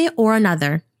one way or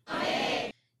another.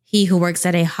 He who works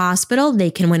at a hospital,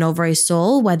 they can win over a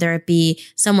soul, whether it be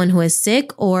someone who is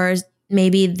sick or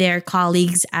maybe their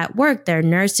colleagues at work, their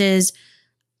nurses,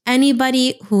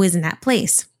 anybody who is in that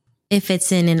place. If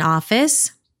it's in an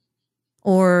office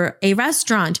or a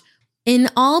restaurant, in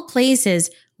all places,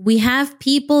 we have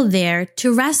people there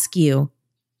to rescue.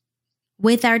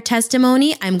 With our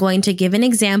testimony, I'm going to give an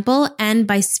example, and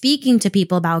by speaking to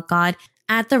people about God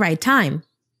at the right time.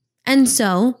 And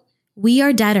so, we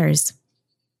are debtors.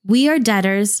 We are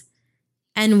debtors,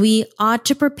 and we ought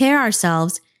to prepare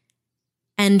ourselves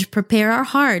and prepare our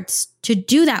hearts to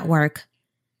do that work,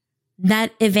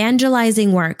 that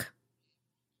evangelizing work.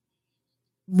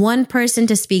 One person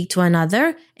to speak to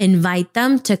another, invite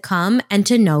them to come and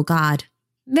to know God.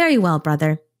 Very well,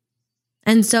 brother.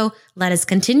 And so, let us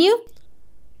continue.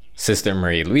 Sister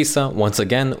Maria Luisa, once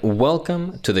again,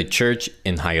 welcome to the church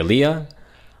in Hialeah.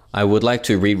 I would like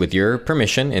to read with your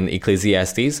permission in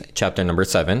Ecclesiastes chapter number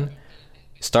 7,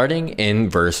 starting in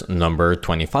verse number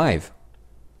 25.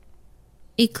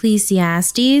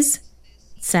 Ecclesiastes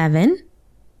 7,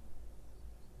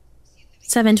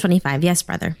 7:25. Yes,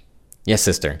 brother. Yes,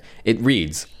 sister. It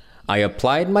reads, I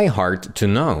applied my heart to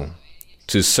know,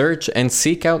 to search and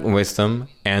seek out wisdom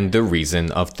and the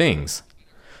reason of things,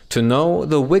 to know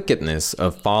the wickedness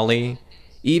of folly,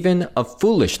 even of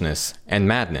foolishness and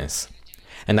madness.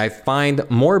 And I find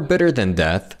more bitter than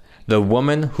death the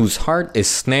woman whose heart is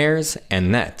snares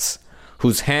and nets,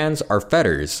 whose hands are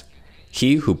fetters.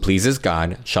 He who pleases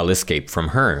God shall escape from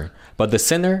her, but the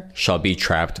sinner shall be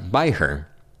trapped by her.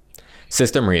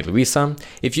 Sister Maria Luisa,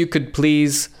 if you could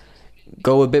please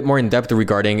go a bit more in depth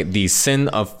regarding the sin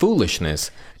of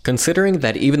foolishness, considering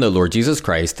that even the Lord Jesus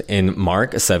Christ in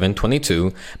Mark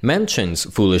 7:22 mentions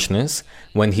foolishness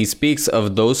when he speaks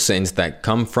of those sins that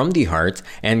come from the heart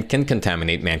and can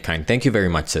contaminate mankind. Thank you very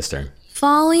much, sister.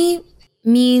 Folly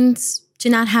means to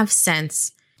not have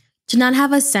sense, to not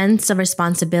have a sense of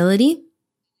responsibility,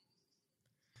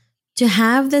 to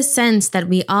have the sense that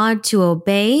we ought to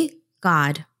obey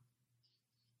God.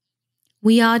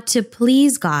 We ought to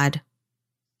please God,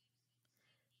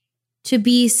 to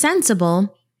be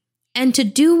sensible, and to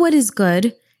do what is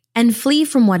good and flee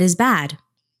from what is bad,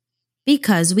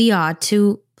 because we ought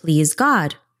to please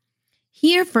God.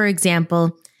 Here, for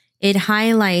example, it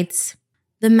highlights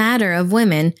the matter of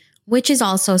women, which is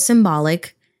also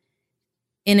symbolic.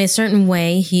 In a certain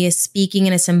way, he is speaking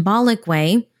in a symbolic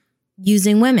way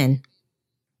using women.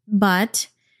 But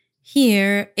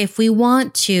here, if we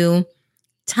want to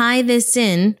tie this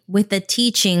in with the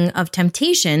teaching of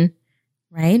temptation,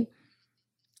 right?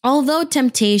 Although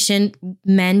temptation,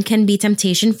 men can be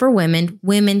temptation for women,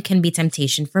 women can be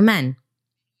temptation for men.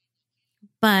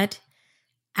 But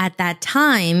at that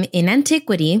time in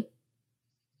antiquity,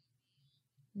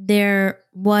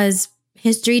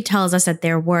 history tells us that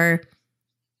there were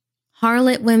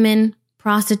harlot women,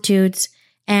 prostitutes,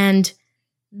 and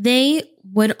they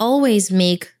would always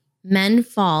make men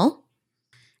fall.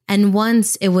 And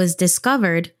once it was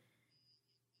discovered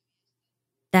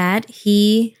that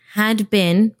he had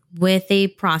been with a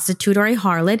prostitute or a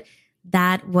harlot,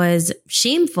 that was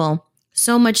shameful,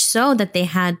 so much so that they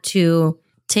had to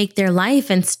take their life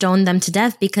and stone them to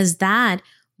death, because that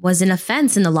was an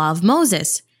offense in the law of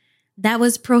Moses. That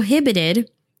was prohibited,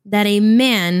 that a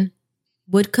man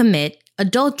would commit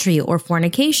adultery or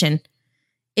fornication.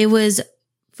 It was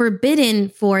forbidden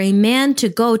for a man to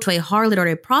go to a harlot or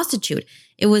a prostitute.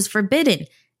 It was forbidden.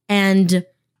 And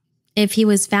if he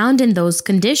was found in those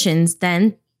conditions,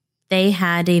 then they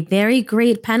had a very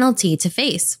great penalty to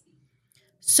face.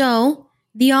 So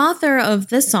the author of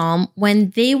the psalm,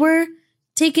 when they were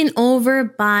taken over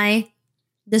by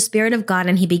the Spirit of God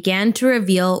and he began to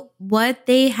reveal what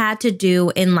they had to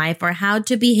do in life or how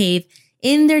to behave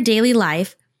in their daily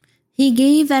life, he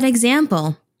gave that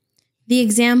example. The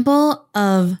example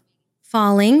of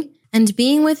falling and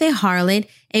being with a harlot,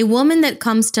 a woman that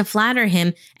comes to flatter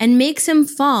him and makes him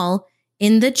fall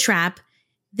in the trap.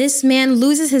 This man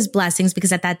loses his blessings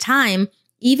because at that time,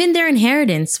 even their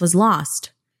inheritance was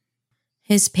lost.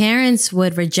 His parents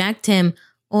would reject him,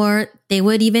 or they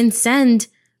would even send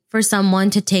for someone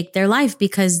to take their life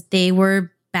because they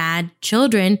were bad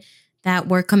children that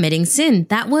were committing sin.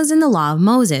 That was in the law of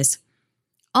Moses.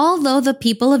 Although the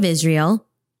people of Israel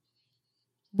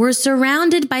were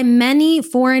surrounded by many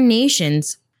foreign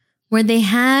nations where they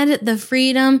had the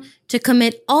freedom to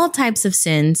commit all types of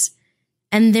sins,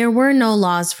 and there were no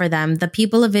laws for them, the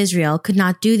people of Israel could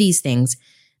not do these things.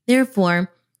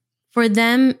 Therefore, for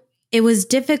them, it was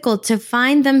difficult to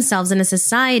find themselves in a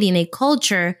society, in a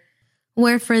culture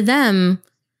where for them,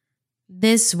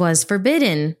 this was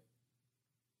forbidden.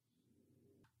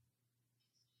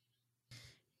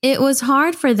 It was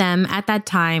hard for them at that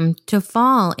time to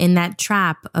fall in that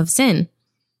trap of sin.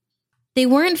 They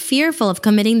weren't fearful of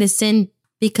committing the sin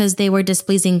because they were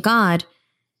displeasing God.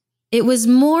 It was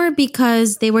more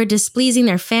because they were displeasing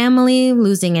their family,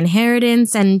 losing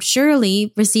inheritance, and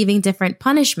surely receiving different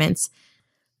punishments.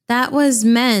 That was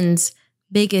men's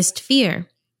biggest fear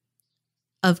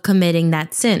of committing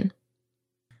that sin.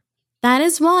 That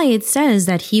is why it says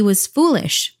that he was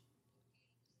foolish,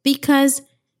 because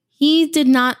he did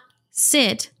not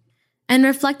sit and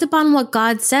reflect upon what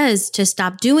God says to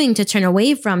stop doing, to turn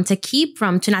away from, to keep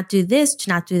from, to not do this, to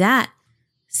not do that.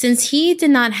 Since he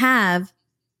did not have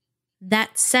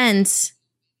that sense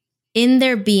in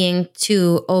their being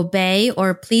to obey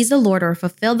or please the Lord or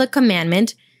fulfill the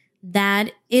commandment,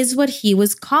 that is what he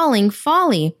was calling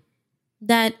folly.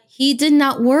 That he did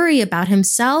not worry about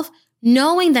himself,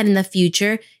 knowing that in the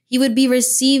future he would be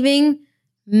receiving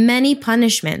many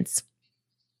punishments.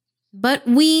 But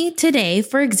we today,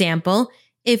 for example,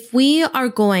 if we are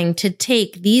going to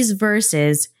take these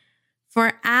verses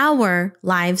for our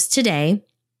lives today,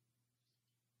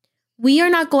 we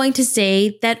are not going to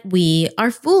say that we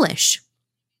are foolish.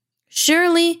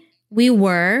 Surely we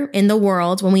were in the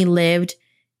world when we lived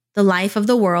the life of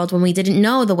the world, when we didn't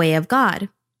know the way of God.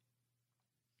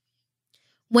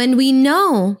 When we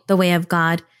know the way of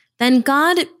God, then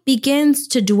God begins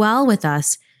to dwell with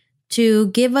us, to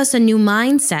give us a new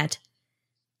mindset,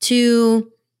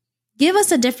 to give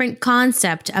us a different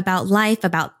concept about life,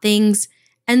 about things.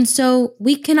 And so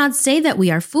we cannot say that we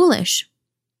are foolish.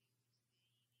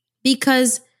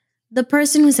 Because the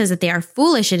person who says that they are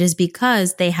foolish, it is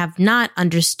because they have not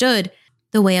understood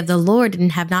the way of the Lord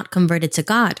and have not converted to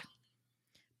God.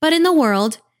 But in the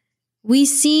world, we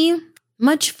see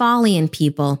much folly in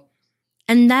people.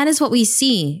 And that is what we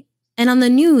see. And on the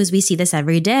news, we see this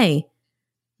every day.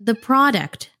 The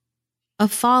product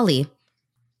of folly.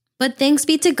 But thanks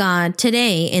be to God,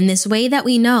 today, in this way that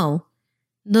we know,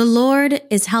 the Lord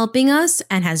is helping us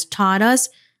and has taught us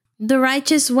the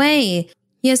righteous way.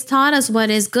 He has taught us what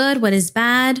is good, what is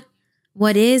bad,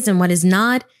 what is and what is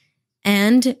not.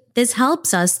 And this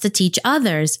helps us to teach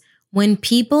others. When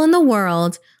people in the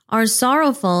world are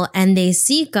sorrowful and they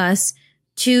seek us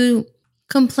to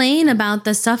complain about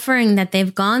the suffering that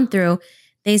they've gone through,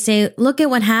 they say, look at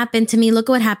what happened to me. Look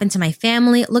at what happened to my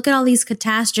family. Look at all these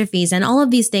catastrophes and all of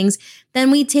these things.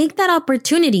 Then we take that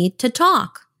opportunity to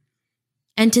talk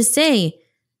and to say,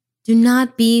 do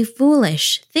not be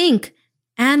foolish. Think,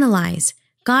 analyze.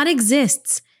 God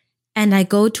exists. And I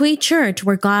go to a church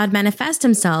where God manifests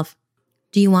himself.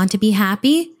 Do you want to be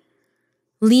happy?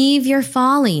 Leave your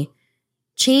folly.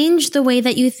 Change the way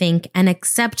that you think and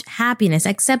accept happiness,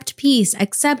 accept peace,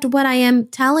 accept what I am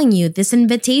telling you, this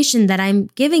invitation that I'm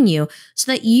giving you,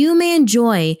 so that you may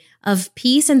enjoy of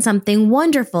peace and something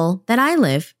wonderful that I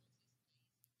live.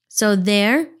 So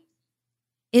there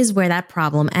is where that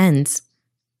problem ends.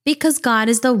 Because God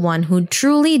is the one who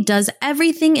truly does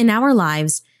everything in our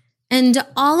lives. And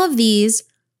all of these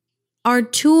are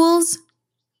tools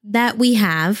that we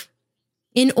have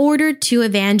in order to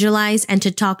evangelize and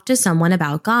to talk to someone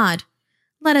about God.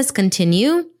 Let us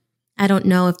continue. I don't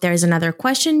know if there's another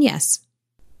question. Yes.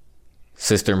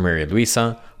 Sister Maria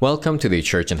Luisa, welcome to the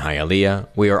church in Hialeah.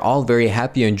 We are all very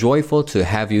happy and joyful to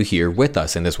have you here with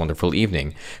us in this wonderful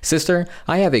evening. Sister,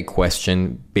 I have a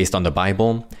question based on the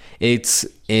Bible. It's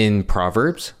in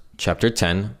Proverbs chapter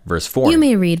 10, verse 4. You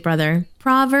may read, brother.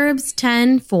 Proverbs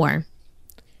 10:4.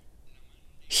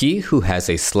 He who has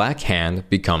a slack hand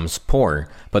becomes poor,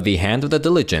 but the hand of the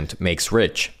diligent makes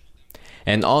rich.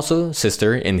 And also,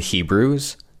 sister, in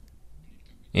Hebrews,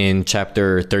 in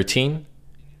chapter 13,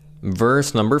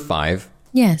 verse number 5.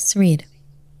 Yes, read.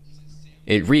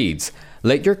 It reads,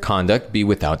 "Let your conduct be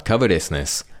without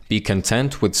covetousness. Be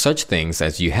content with such things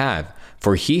as you have,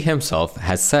 for he himself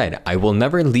has said, I will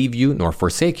never leave you nor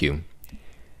forsake you."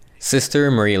 Sister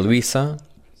Maria Luisa,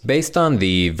 based on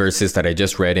the verses that I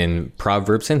just read in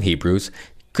Proverbs and Hebrews,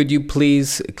 could you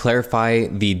please clarify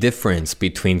the difference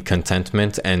between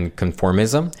contentment and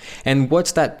conformism? And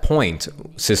what's that point,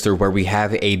 sister, where we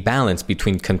have a balance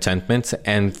between contentment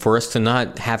and for us to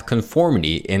not have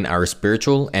conformity in our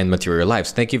spiritual and material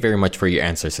lives? Thank you very much for your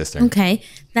answer, sister. Okay,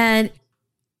 that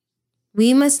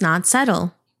we must not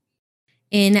settle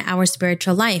in our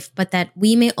spiritual life, but that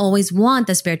we may always want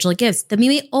the spiritual gifts, that we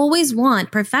may always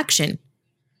want perfection.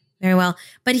 Very well.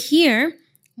 But here,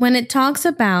 when it talks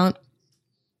about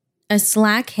a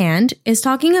slack hand, is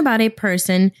talking about a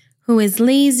person who is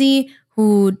lazy,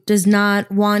 who does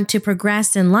not want to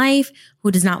progress in life,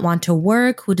 who does not want to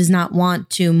work, who does not want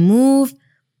to move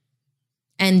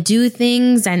and do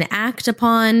things and act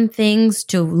upon things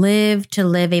to live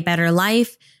a better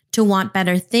life, to want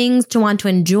better things, to want to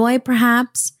enjoy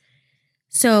perhaps.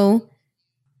 So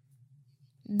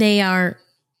they are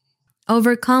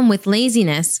overcome with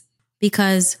laziness,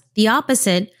 because the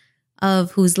opposite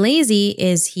of who's lazy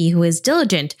is he who is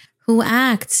diligent, who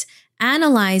acts,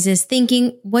 analyzes,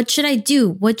 thinking, what should I do?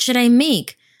 What should I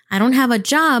make? I don't have a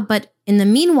job, but in the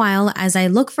meanwhile, as I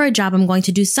look for a job, I'm going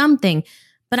to do something.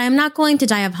 But I'm not going to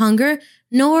die of hunger,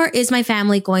 nor is my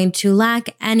family going to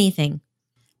lack anything.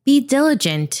 Be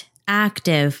diligent,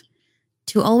 active,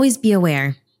 to always be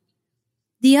aware.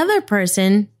 The other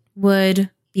person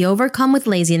would be overcome with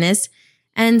laziness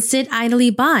and sit idly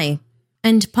by,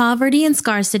 and poverty and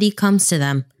scarcity comes to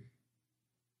them.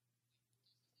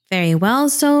 Very well.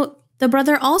 So the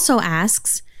brother also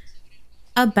asks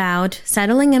about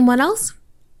settling and what else?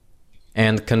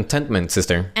 And contentment,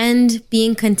 sister. And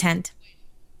being content.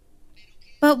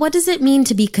 But what does it mean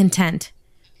to be content?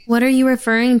 What are you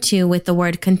referring to with the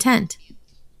word content?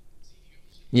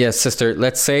 Yes, sister,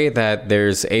 let's say that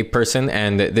there's a person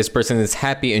and this person is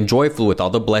happy and joyful with all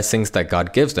the blessings that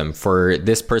God gives them. For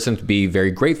this person to be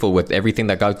very grateful with everything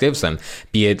that God gives them,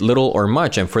 be it little or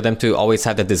much, and for them to always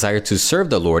have the desire to serve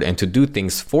the Lord and to do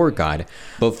things for God.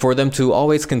 But for them to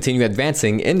always continue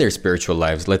advancing in their spiritual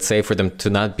lives, let's say for them to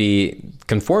not be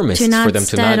conformists, for them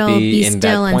to not be in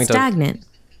that point stagnant.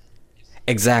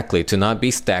 Exactly, to not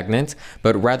be stagnant,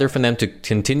 but rather for them to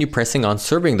continue pressing on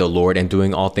serving the Lord and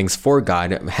doing all things for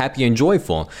God, happy and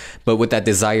joyful, but with that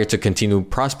desire to continue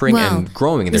prospering and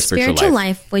growing in their spiritual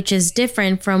life, which is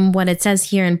different from what it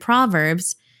says here in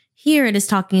Proverbs. Here it is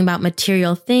talking about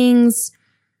material things,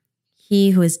 he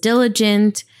who is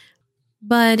diligent.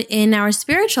 But in our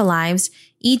spiritual lives,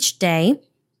 each day,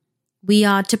 we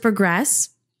ought to progress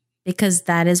because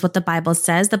that is what the Bible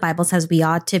says. The Bible says we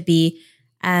ought to be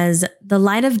as the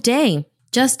light of day,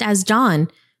 just as dawn,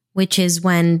 which is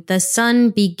when the sun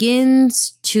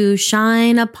begins to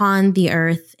shine upon the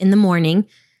earth in the morning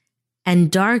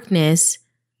and darkness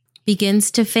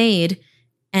begins to fade.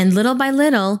 And little by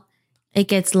little, it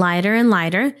gets lighter and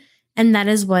lighter. And that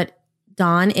is what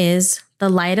dawn is, the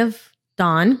light of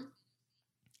dawn.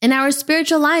 And our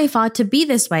spiritual life ought to be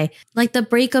this way, like the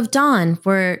break of dawn,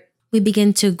 where we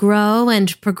begin to grow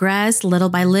and progress little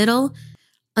by little,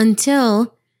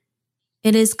 until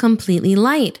it is completely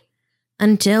light,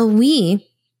 until we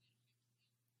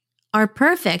are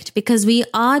perfect, because we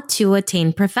ought to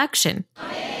attain perfection.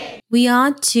 We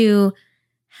ought to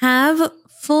have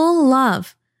full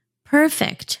love,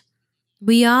 perfect.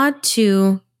 We ought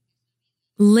to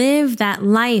live that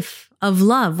life of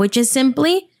love, which is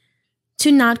simply to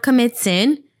not commit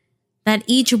sin, that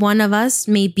each one of us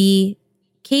may be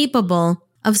capable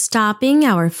of stopping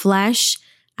our flesh,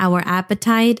 our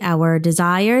appetite, our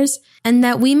desires, and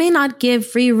that we may not give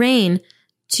free rein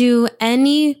to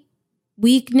any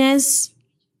weakness,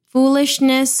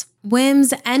 foolishness,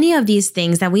 whims, any of these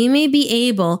things, that we may be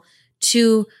able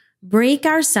to break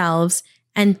ourselves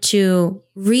and to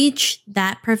reach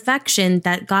that perfection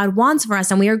that God wants for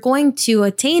us. And we are going to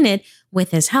attain it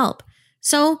with his help.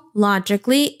 So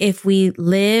logically, if we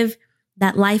live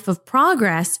that life of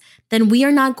progress, then we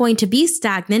are not going to be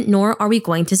stagnant, nor are we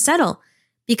going to settle,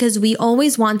 because we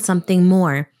always want something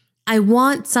more. I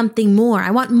want something more.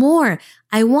 I want more.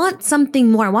 I want something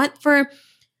more. I want for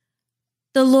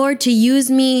the Lord to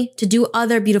use me to do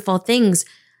other beautiful things.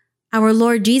 Our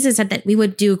Lord Jesus said that we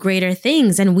would do greater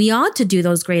things, and we ought to do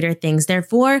those greater things.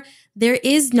 Therefore, there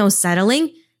is no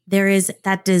settling. There is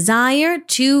that desire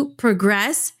to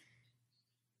progress.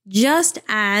 Just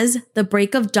as the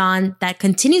break of dawn that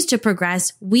continues to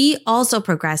progress, we also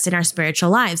progress in our spiritual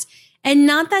lives. And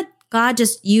not that God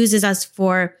just uses us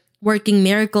for working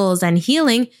miracles and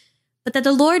healing, but that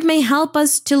the Lord may help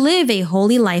us to live a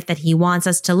holy life that he wants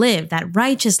us to live, that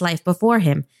righteous life before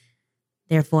him.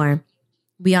 Therefore,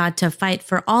 we ought to fight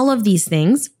for all of these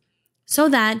things so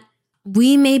that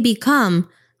we may become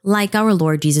like our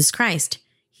Lord Jesus Christ.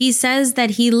 He says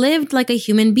that he lived like a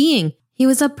human being. He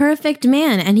was a perfect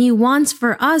man, and he wants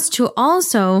for us to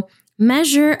also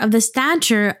measure of the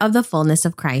stature of the fullness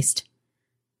of Christ.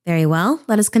 Very well.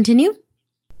 Let us continue.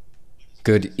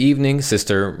 Good evening,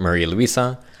 Sister Maria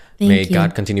Luisa. May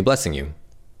God continue blessing you.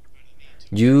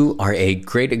 You are a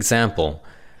great example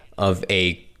of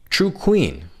a true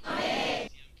queen.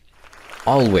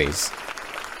 Always.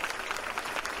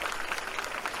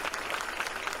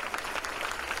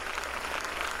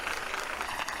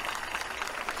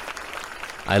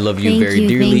 I love you very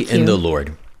dearly in the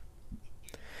Lord.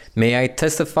 May I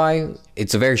testify?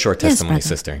 It's a very short testimony, yes,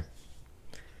 sister.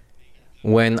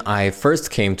 When I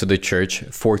first came to the church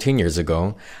 14 years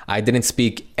ago, I didn't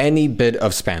speak any bit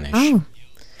of Spanish. Oh.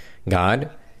 God,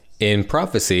 in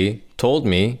prophecy, told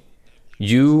me,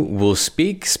 you will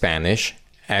speak Spanish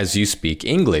as you speak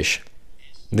English.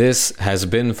 This has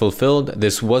been fulfilled.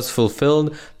 This was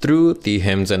fulfilled through the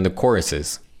hymns and the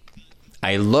choruses.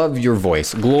 I love your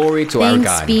voice. Glory to our God.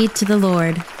 Thanks be to the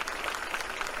Lord.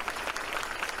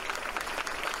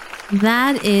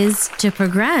 That is to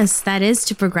progress. That is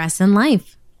to progress in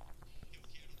life.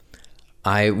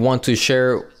 I want to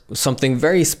share something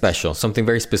very special, something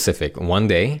very specific. One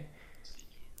day,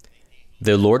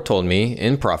 the Lord told me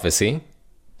in prophecy,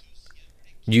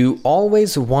 you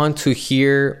always want to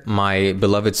hear my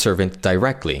beloved servant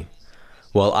directly.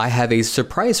 Well, I have a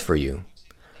surprise for you.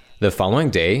 The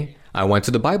following day, I went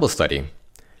to the Bible study.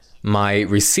 My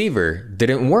receiver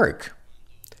didn't work.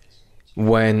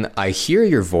 When I hear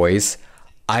your voice,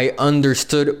 I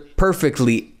understood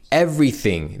perfectly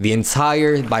everything, the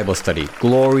entire Bible study.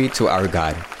 Glory to our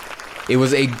God. It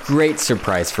was a great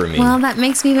surprise for me. Well, that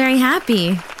makes me very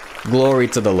happy. Glory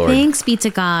to the Lord. Thanks be to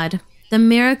God. the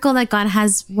miracle that God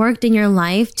has worked in your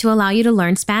life to allow you to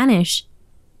learn Spanish.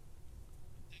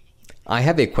 I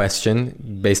have a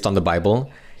question based on the Bible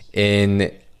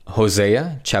in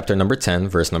Hosea chapter number 10,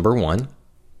 verse number 1.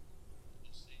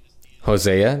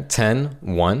 Hosea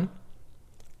 10:1.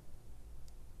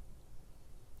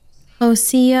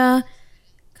 Hosea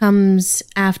comes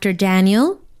after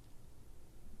Daniel.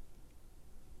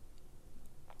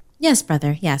 Yes,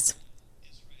 brother, yes.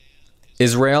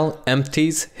 Israel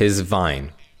empties his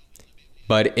vine.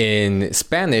 But in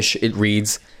Spanish, it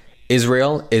reads,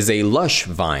 Israel is a lush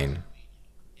vine.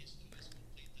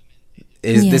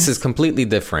 This is completely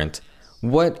different.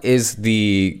 What is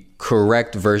the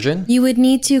correct version? You would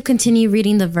need to continue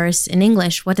reading the verse in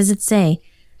English. What does it say?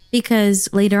 Because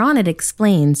later on it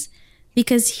explains.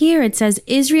 Because here it says,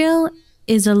 Israel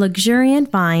is a luxuriant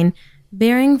vine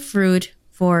bearing fruit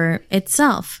for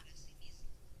itself.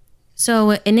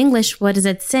 So in English, what does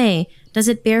it say? Does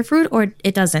it bear fruit or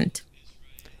it doesn't?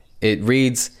 It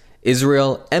reads,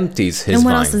 Israel empties his vine. And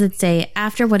what vine. else does it say?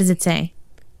 After, what does it say?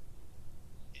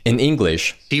 In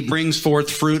English, he brings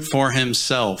forth fruit for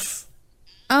himself.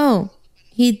 Oh,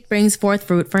 he brings forth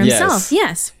fruit for himself.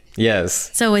 Yes.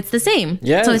 Yes. So it's the same.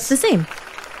 Yes. So it's the same.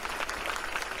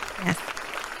 Yes.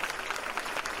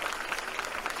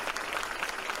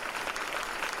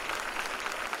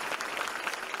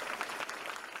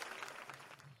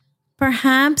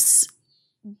 Perhaps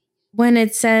when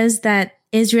it says that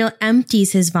Israel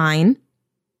empties his vine,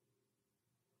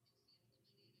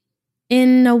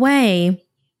 in a way,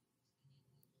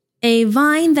 a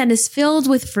vine that is filled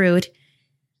with fruit,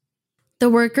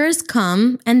 the workers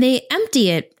come and they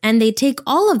empty it and they take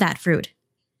all of that fruit.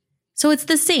 So it's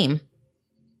the same.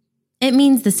 It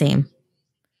means the same.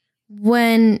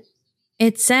 When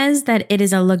it says that it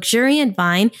is a luxuriant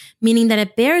vine, meaning that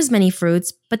it bears many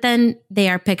fruits, but then they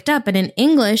are picked up. And in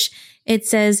English, it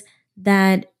says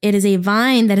that it is a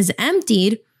vine that is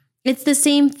emptied. It's the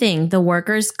same thing. The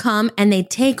workers come and they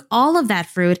take all of that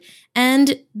fruit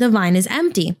and the vine is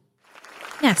empty.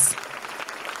 Yes.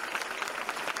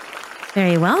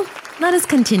 Very well. Let us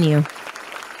continue.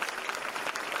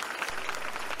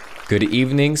 Good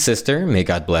evening, sister. May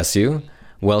God bless you.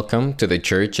 Welcome to the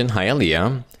church in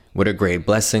Hialeah. What a great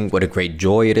blessing, what a great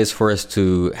joy it is for us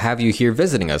to have you here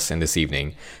visiting us in this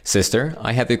evening. Sister,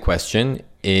 I have a question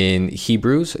in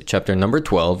Hebrews chapter number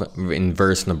 12, in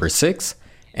verse number 6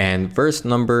 and verse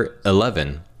number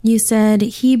 11. You said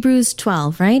Hebrews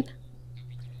 12, right?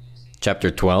 Chapter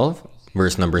 12,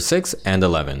 verse number 6 and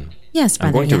 11. Yes, brother,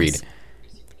 I'm going to yes. read.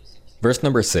 Verse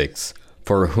number 6.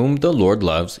 For whom the Lord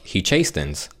loves, he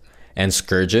chastens, and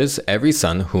scourges every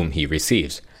son whom he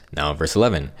receives. Now, verse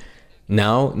 11.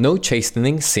 Now, no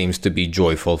chastening seems to be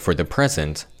joyful for the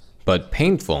present, but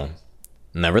painful.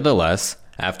 Nevertheless,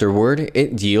 afterward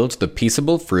it yields the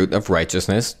peaceable fruit of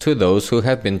righteousness to those who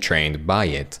have been trained by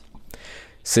it.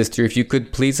 Sister, if you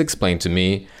could please explain to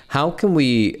me, how can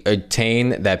we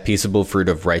attain that peaceable fruit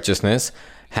of righteousness,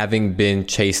 having been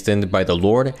chastened by the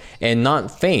Lord, and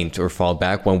not faint or fall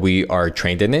back when we are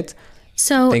trained in it?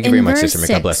 So thank you very much, verse sister. May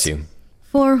 6, God bless you.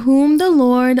 For whom the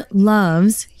Lord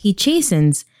loves, he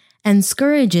chastens, and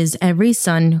scourges every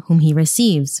son whom he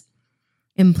receives.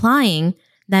 Implying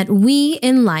that we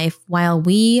in life, while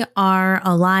we are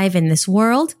alive in this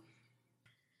world,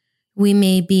 we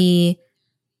may be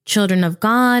children of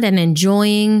God and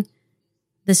enjoying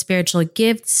the spiritual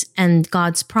gifts and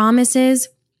God's promises.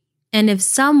 And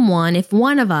if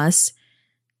one of us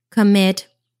commit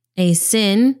a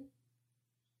sin,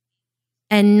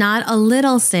 and not a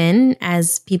little sin,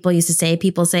 as people used to say,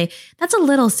 people say, that's a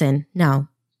little sin. No.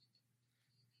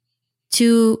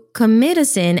 To commit a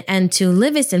sin and to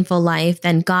live a sinful life,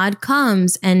 then God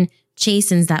comes and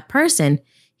chastens that person.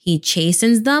 He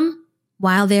chastens them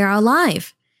while they are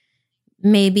alive.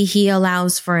 Maybe he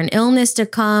allows for an illness to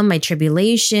come, a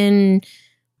tribulation,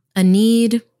 a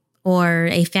need, or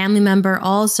a family member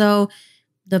also.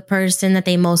 The person that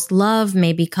they most love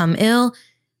may become ill.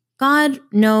 God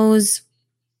knows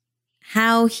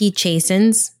how he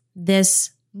chastens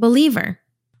this believer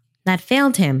that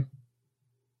failed him.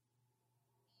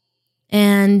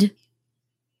 And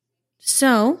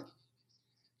so,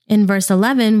 in verse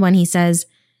 11, when he says,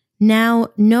 now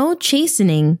no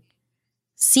chastening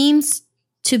seems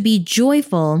to be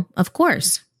joyful, of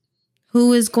course.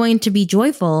 Who is going to be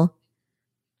joyful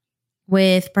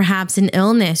with perhaps an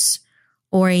illness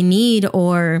or a need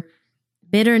or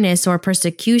bitterness or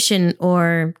persecution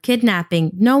or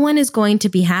kidnapping? No one is going to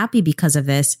be happy because of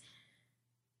this.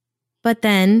 But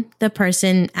then the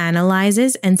person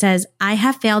analyzes and says, I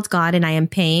have failed God and I am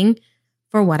paying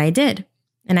for what I did.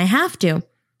 And I have to.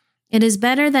 It is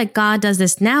better that God does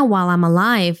this now while I'm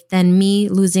alive than me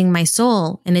losing my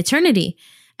soul in eternity.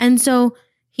 And so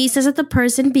he says that the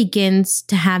person begins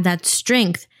to have that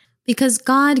strength because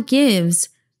God gives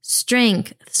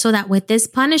strength so that with this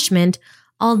punishment,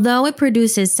 although it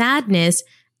produces sadness,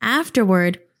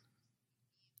 afterward,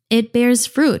 it bears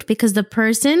fruit because the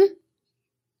person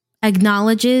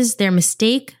acknowledges their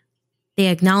mistake, they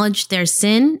acknowledge their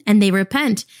sin, and they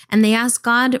repent, and they ask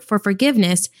God for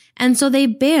forgiveness. And so they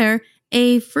bear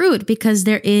a fruit because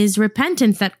there is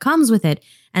repentance that comes with it.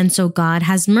 And so God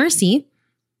has mercy,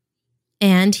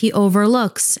 and he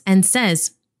overlooks and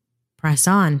says, press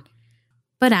on.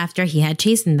 But after he had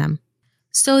chastened them.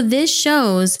 So this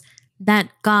shows that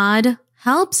God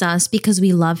helps us because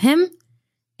we love him,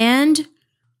 and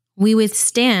we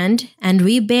withstand and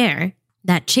we bear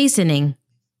that chastening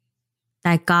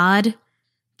that God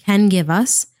can give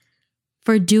us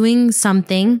for doing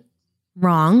something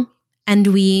wrong, and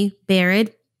we bear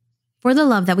it for the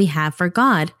love that we have for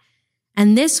God.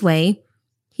 And this way,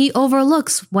 he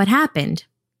overlooks what happened.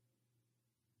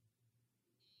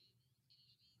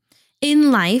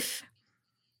 In life,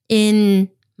 in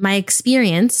my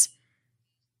experience,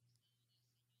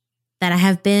 that I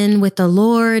have been with the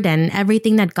Lord and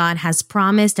everything that God has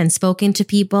promised and spoken to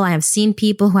people. I have seen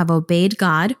people who have obeyed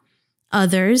God.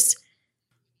 Others,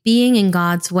 being in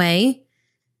God's way,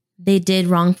 they did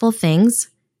wrongful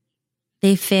things.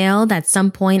 They failed at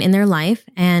some point in their life.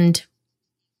 And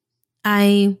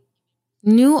I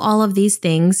knew all of these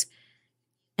things.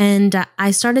 And I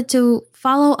started to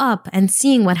follow up and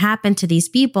seeing what happened to these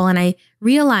people. And I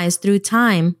realized through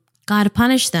time, God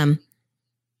punished them.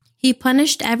 He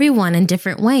punished everyone in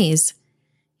different ways.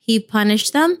 He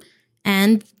punished them,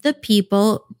 and the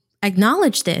people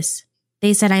acknowledged this.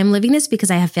 They said, I am living this because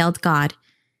I have failed God.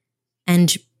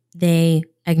 And they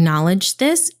acknowledged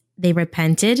this, they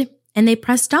repented, and they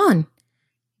pressed on.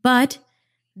 But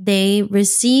they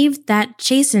received that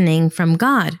chastening from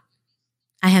God.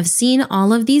 I have seen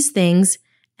all of these things,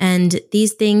 and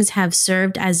these things have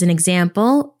served as an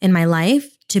example in my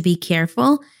life to be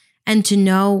careful and to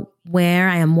know where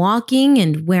I am walking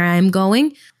and where I am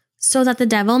going, so that the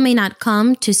devil may not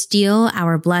come to steal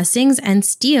our blessings and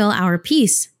steal our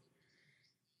peace.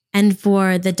 And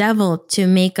for the devil to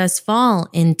make us fall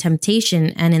in temptation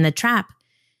and in the trap.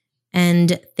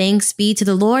 And thanks be to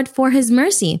the Lord for his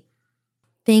mercy.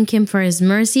 Thank him for his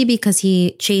mercy because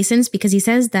he chastens, because he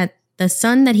says that the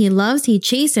son that he loves, he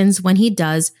chastens when he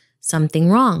does something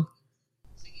wrong.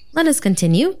 Let us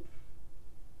continue.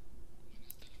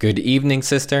 Good evening,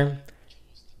 sister.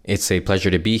 It's a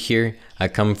pleasure to be here. I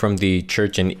come from the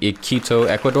church in Quito,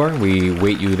 Ecuador. We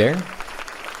wait you there.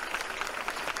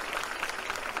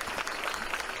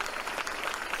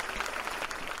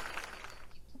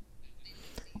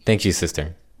 Thank you,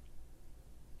 sister.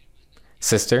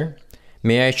 Sister,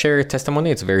 may I share a testimony?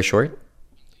 It's very short.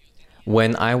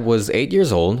 When I was 8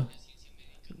 years old,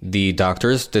 the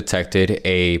doctors detected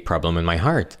a problem in my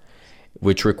heart,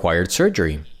 which required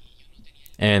surgery.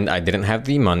 And I didn't have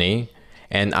the money,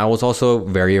 and I was also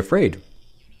very afraid.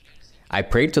 I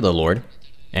prayed to the Lord,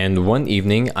 and one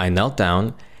evening I knelt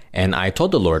down and I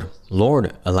told the Lord,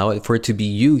 Lord, allow it for it to be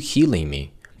you healing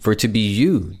me, for it to be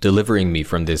you delivering me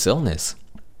from this illness.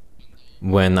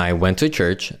 When I went to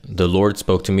church, the Lord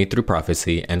spoke to me through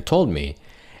prophecy and told me,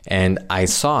 and I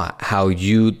saw how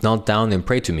you knelt down and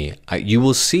prayed to me. You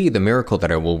will see the miracle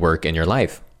that I will work in your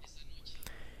life.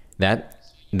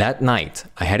 That night,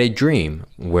 I had a dream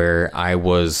where I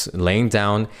was laying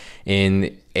down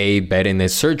in a bed in a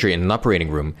surgery in an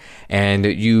operating room. And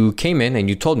you came in and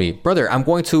you told me, brother, I'm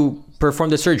going to perform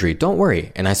the surgery. Don't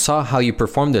worry. And I saw how you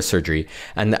performed the surgery.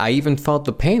 And I even felt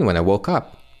the pain when I woke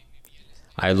up.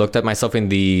 I looked at myself in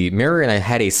the mirror and I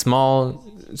had a small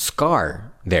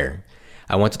scar there.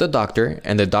 I went to the doctor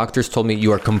and the doctors told me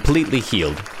you are completely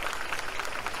healed.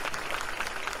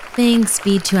 Thanks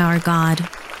be to our God.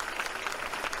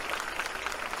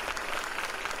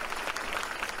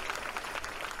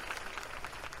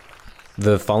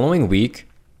 The following week,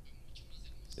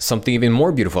 something even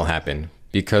more beautiful happened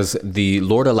because the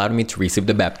Lord allowed me to receive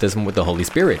the baptism with the Holy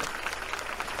Spirit.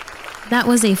 That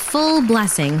was a full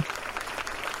blessing.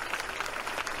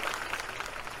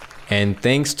 And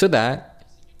thanks to that,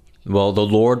 well, the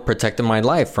Lord protected my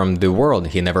life from the world.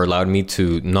 He never allowed me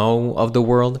to know of the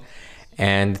world.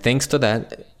 And thanks to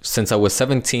that, since I was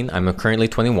 17, I'm currently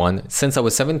 21. Since I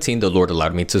was 17, the Lord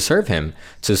allowed me to serve him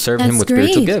That's with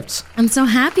great. spiritual gifts. I'm so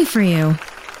happy for you.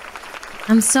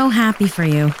 I'm so happy for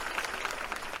you.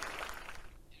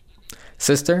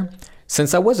 Sister,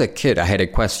 since I was a kid, I had a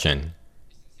question.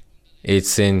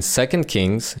 It's in 2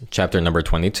 Kings, chapter number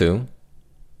 22.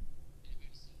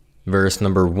 verse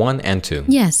number 1 and 2.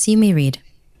 Yes, you may read.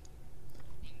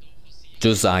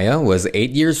 Josiah was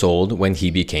 8 years old when he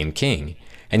became king,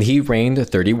 and he reigned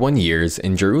 31 years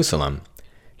in Jerusalem.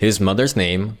 His mother's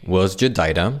name was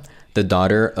Jedidah, the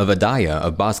daughter of Adiah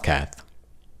of Bozkath.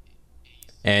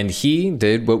 And he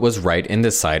did what was right in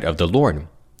the sight of the Lord,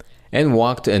 and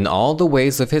walked in all the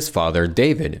ways of his father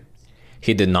David.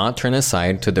 He did not turn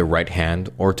aside to the right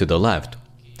hand or to the left.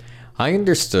 I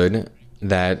understood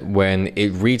that when it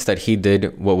reads that he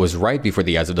did what was right before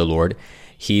the eyes of the Lord,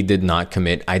 he did not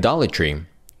commit idolatry,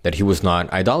 that he was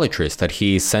not idolatrous, that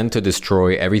he sent to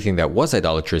destroy everything that was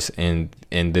idolatrous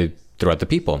throughout the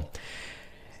people.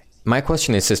 My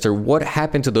question is, sister, what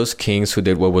happened to those kings who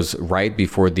did what was right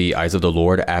before the eyes of the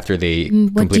Lord after they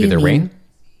completed their reign?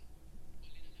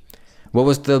 What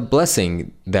was the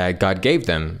blessing that God gave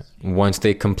them once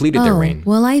they completed their reign?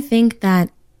 Well, I think that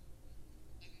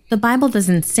the Bible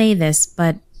doesn't say this,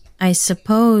 but I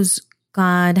suppose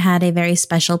God had a very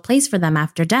special place for them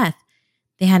after death.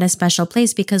 They had a special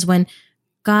place because when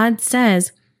God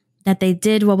says that they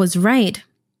did what was right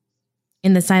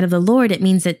in the sight of the Lord, it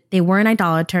means that they weren't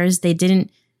idolaters. They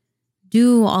didn't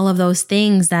do all of those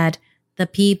things that the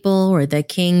people or the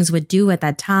kings would do at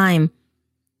that time,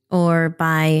 or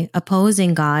by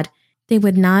opposing God. They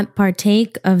would not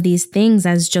partake of these things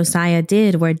as Josiah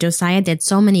did, where Josiah did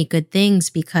so many good things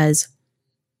because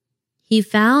he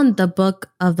found the book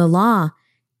of the law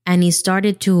and he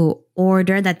started to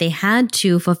order that they had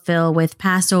to fulfill with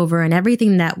Passover and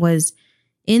everything that was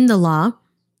in the law.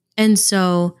 And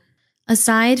so,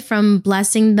 aside from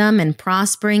blessing them and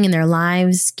prospering in their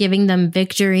lives, giving them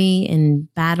victory in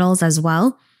battles as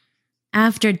well,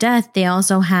 after death, they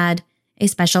also had a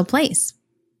special place.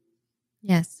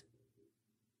 Yes.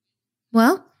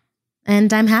 Well,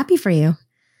 and I'm happy for you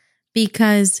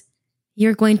because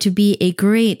you're going to be a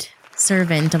great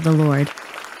servant of the Lord.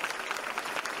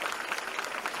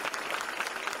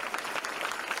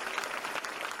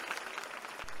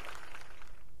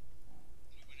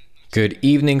 Good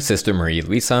evening, Sister Maria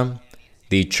Luisa.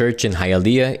 The church in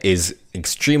Hialeah is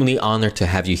extremely honored to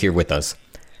have you here with us.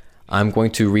 I'm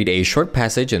going to read a short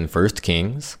passage in 1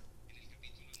 Kings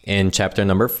in chapter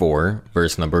number 4,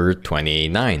 verse number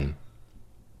 29.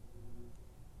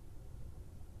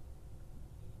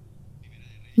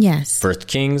 Yes. 1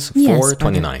 Kings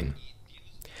 4:29. Yes,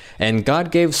 And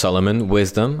God gave Solomon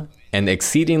wisdom and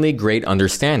exceedingly great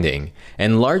understanding,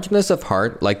 and largeness of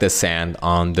heart like the sand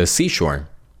on the seashore.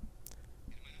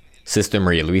 Sister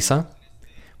Maria Luisa,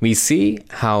 we see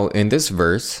how in this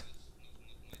verse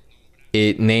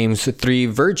it names 3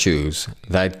 virtues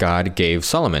that God gave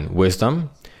Solomon: wisdom,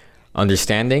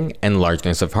 understanding, and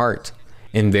largeness of heart.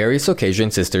 In various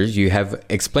occasions, sisters, you have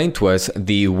explained to us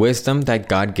the wisdom that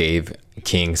God gave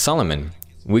King Solomon.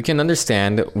 We can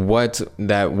understand what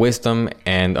that wisdom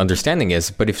and understanding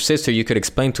is, but if, sister, you could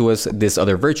explain to us this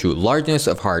other virtue, largeness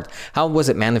of heart, how was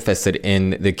it manifested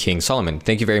in the King Solomon?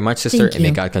 Thank you very much, sister, and may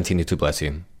God continue to bless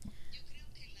you.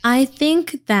 I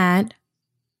think that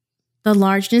the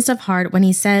largeness of heart, when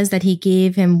he says that he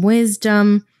gave him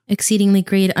wisdom, exceedingly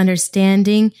great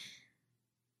understanding,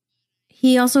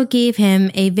 he also gave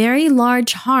him a very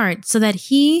large heart so that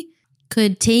he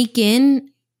could take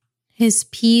in his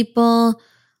people,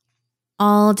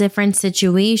 all different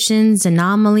situations,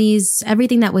 anomalies,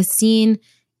 everything that was seen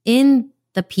in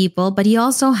the people. But he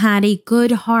also had a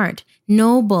good heart,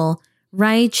 noble,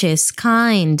 righteous,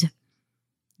 kind,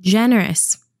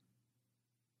 generous.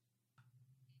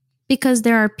 Because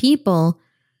there are people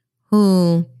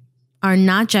who are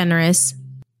not generous.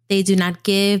 They do not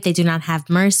give. They do not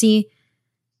have mercy.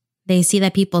 They see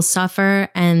that people suffer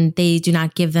and they do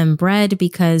not give them bread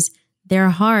because their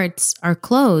hearts are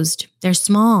closed. They're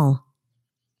small.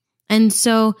 And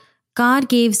so God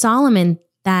gave Solomon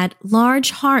that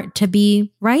large heart to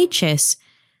be righteous,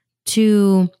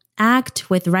 to act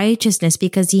with righteousness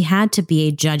because he had to be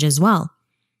a judge as well.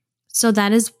 So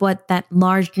that is what that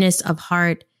largeness of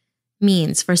heart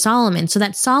means for Solomon, so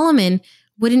that Solomon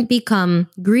wouldn't become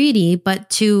greedy, but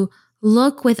to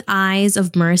look with eyes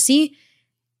of mercy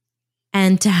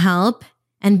and to help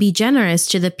and be generous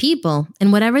to the people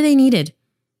and whatever they needed.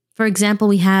 For example,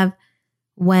 we have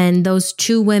when those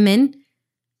 2 women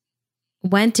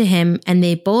went to him and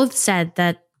they both said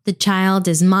that the child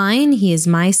is mine, he is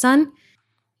my son,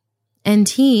 and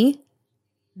he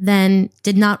then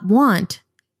did not want.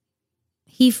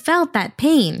 He felt that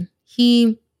pain.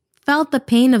 He felt the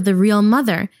pain of the real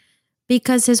mother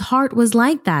because his heart was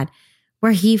like that,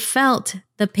 where he felt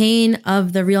the pain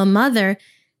of the real mother.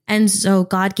 And so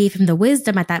God gave him the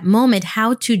wisdom at that moment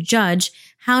how to judge,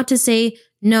 how to say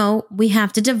No, we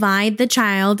have to divide the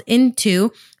child in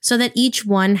two so that each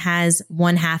one has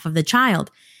one half of the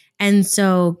child. And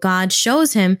so God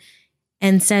shows him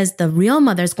and says the real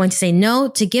mother is going to say no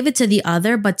to give it to the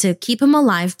other, but to keep him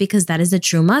alive because that is the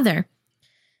true mother.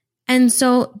 And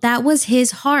so that was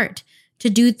his heart, to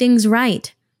do things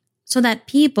right so that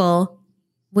people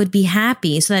would be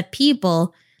happy, so that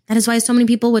that is why so many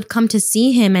people would come to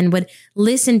see him and would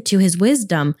listen to his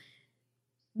wisdom.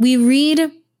 We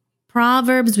read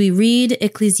Proverbs, we read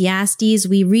Ecclesiastes,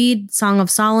 we read Song of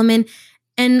Solomon,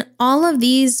 and all of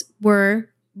these were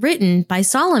written by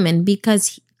Solomon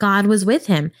because God was with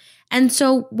him. And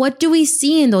so what do we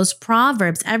see in those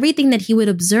Proverbs? Everything that he would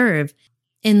observe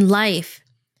in life,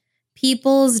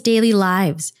 people's daily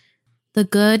lives, the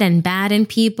good and bad in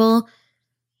people,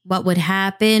 what would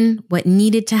happen, what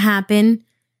needed to happen.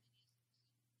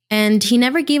 And he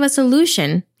never gave a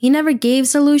solution. He never gave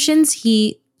solutions.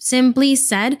 He simply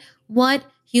said what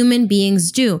human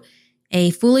beings do.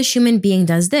 A foolish human being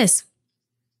does this.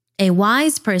 A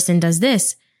wise person does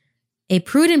this. A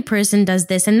prudent person does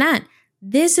this and that.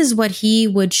 This is what he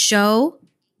would show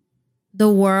the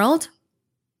world,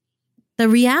 the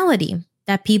reality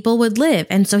that people would live.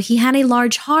 And so he had a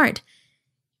large heart.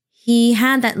 He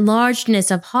had that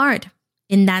largeness of heart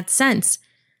in that sense,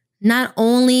 not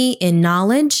only in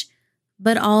knowledge,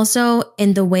 but also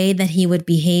in the way that he would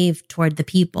behave toward the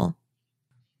people.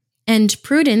 And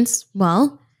prudence,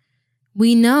 well,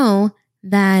 we know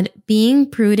that being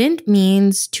prudent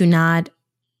means to not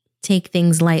take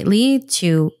things lightly,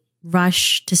 to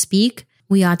rush to speak.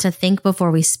 We ought to think before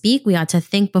we speak. We ought to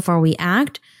think before we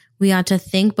act. We ought to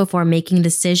think before making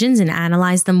decisions and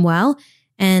analyze them well,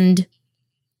 and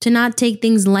to not take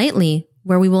things lightly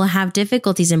where we will have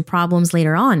difficulties and problems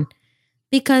later on.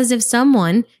 Because if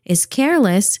someone is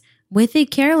careless, with a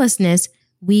carelessness,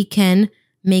 we can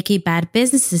make a bad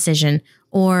business decision,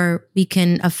 or we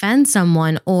can offend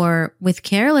someone, or with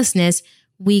carelessness,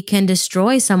 we can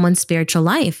destroy someone's spiritual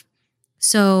life.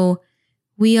 So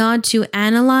we ought to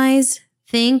analyze,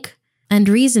 think, and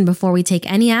reason before we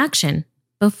take any action,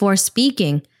 before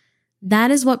speaking.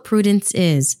 That is what prudence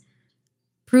is.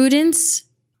 Prudence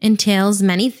entails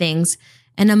many things,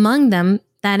 and among them,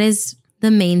 that is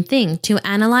the main thing, to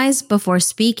analyze before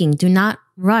speaking. Do not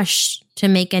rush to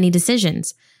make any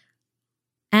decisions.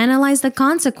 Analyze the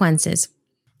consequences.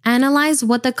 Analyze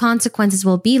what the consequences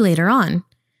will be later on.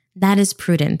 That is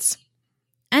prudence.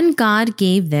 And God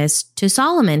gave this to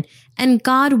Solomon. And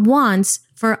God wants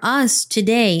for us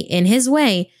today, in his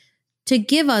way, to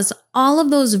give us all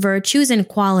of those virtues and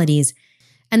qualities.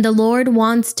 And the Lord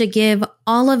wants to give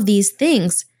all of these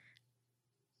things.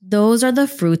 Those are the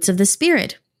fruits of the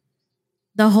Spirit.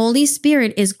 The Holy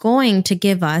Spirit is going to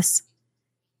give us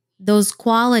those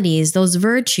qualities, those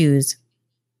virtues,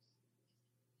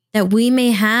 that we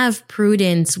may have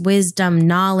prudence, wisdom,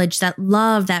 knowledge, that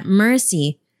love, that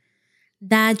mercy,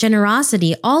 that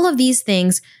generosity. All of these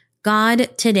things,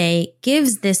 God today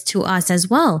gives this to us as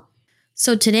well.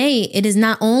 So today, it is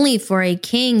not only for a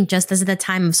king, just as at the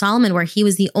time of Solomon, where he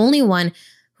was the only one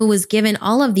who was given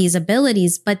all of these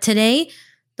abilities, but today,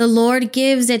 the Lord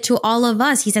gives it to all of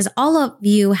us. He says, all of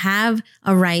you have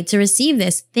a right to receive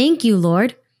this. Thank you,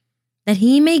 Lord, that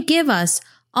he may give us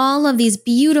all of these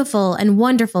beautiful and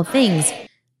wonderful things,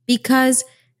 because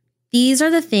these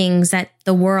are the things that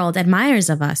the world admires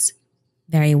of us.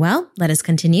 Very well, let us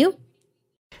continue.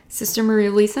 Sister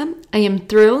Maria Luisa, I am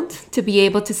thrilled to be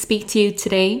able to speak to you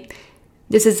today.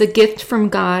 This is a gift from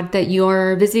God that you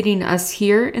are visiting us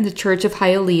here in the Church of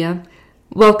Hialeah.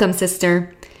 Welcome,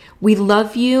 sister. We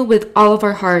love you with all of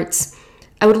our hearts.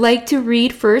 I would like to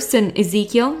read first in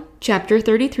Ezekiel chapter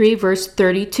 33, verse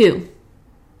 32.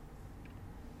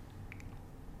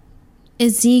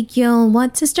 Ezekiel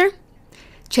what, sister?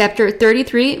 Chapter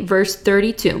 33, verse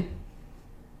 32.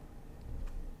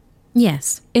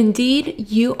 Yes. Indeed,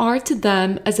 you are to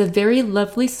them as a very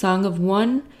lovely song of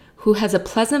one who has a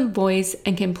pleasant voice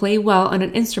and can play well on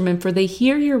an instrument, for they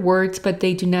hear your words, but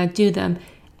they do not do them.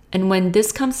 And when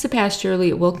this comes to pass, surely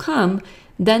it will come,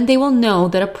 then they will know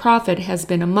that a prophet has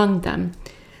been among them.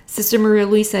 Sister Maria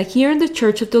Luisa, here in the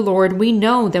Church of the Lord, we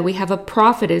know that we have a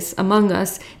prophetess among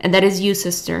us, and that is you,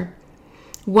 sister.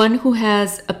 One who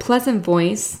has a pleasant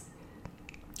voice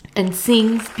and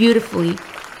sings beautifully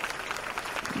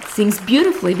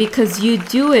because you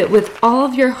do it with all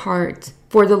of your heart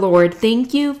for the Lord.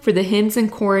 Thank you for the hymns and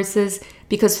choruses,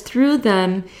 because through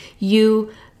them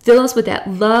you fill us with that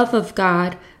love of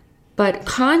God. But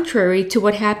contrary to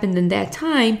what happened in that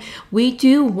time, we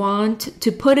do want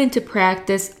to put into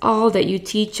practice all that you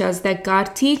teach us, that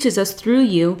God teaches us through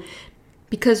you,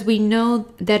 because we know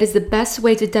that is the best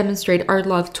way to demonstrate our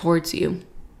love towards you.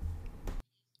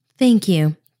 Thank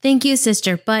you. Thank you,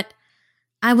 sister. But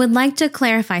I would like to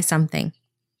clarify something.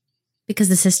 Because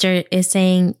the sister is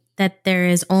saying that there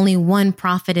is only one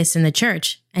prophetess in the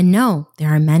church. And no, there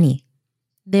are many.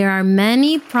 There are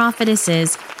many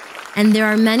prophetesses and there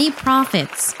are many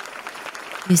prophets.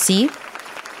 You see?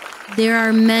 There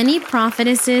are many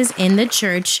prophetesses in the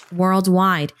church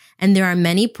worldwide, and there are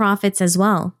many prophets as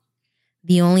well.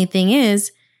 The only thing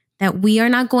is that we are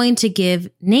not going to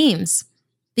give names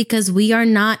because we are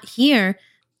not here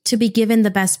to be given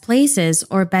the best places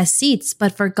or best seats,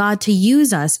 but for God to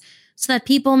use us so that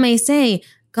people may say,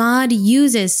 God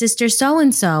uses Sister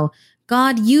So-and-so.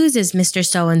 God uses Mr.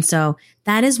 So-and-so.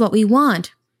 That is what we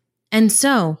want. And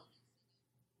so,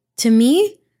 to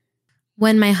me,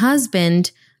 when my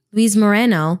husband, Luis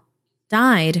Moreno,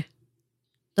 died,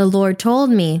 the Lord told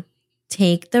me,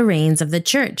 take the reins of the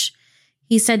church.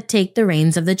 He said, take the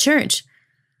reins of the church,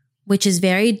 which is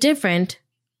very different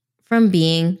from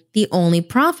being the only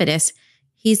prophetess.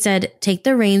 He said, take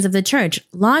the reins of the church.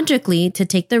 Logically, to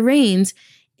take the reins,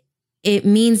 it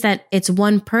means that it's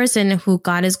one person who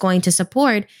God is going to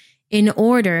support in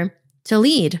order to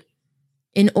lead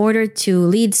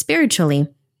spiritually.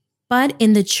 But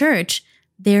in the church,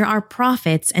 there are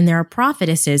prophets and there are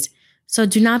prophetesses. So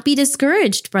do not be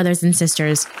discouraged, brothers and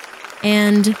sisters.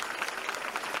 And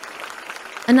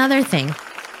another thing,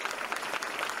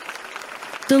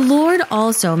 the Lord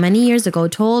also many years ago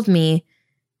told me,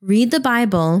 read the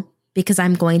Bible because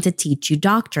I'm going to teach you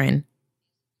doctrine.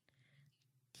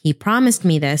 He promised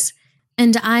me this,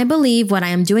 and I believe what I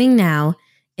am doing now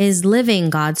is living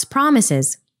God's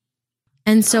promises.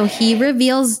 And so he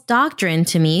reveals doctrine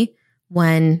to me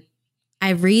when I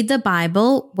read the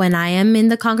Bible, when I am in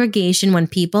the congregation, when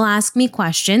people ask me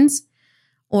questions,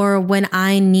 or when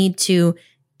I need to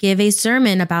give a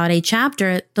sermon about a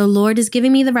chapter, the Lord is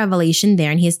giving me the revelation there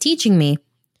and he is teaching me.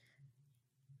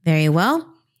 Very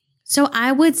well. So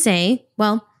I would say,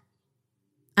 well,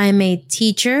 I'm a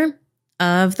teacher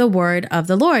of the word of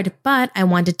the Lord, but I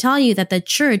want to tell you that the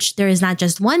church, there is not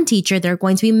just one teacher, there are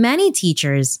going to be many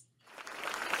teachers.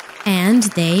 And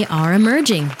they are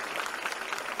emerging.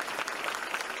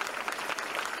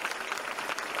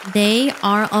 They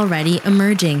are already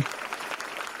emerging.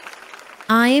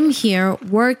 I am here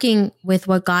working with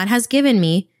what God has given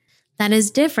me that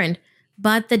is different,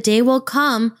 but the day will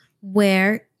come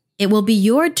where it will be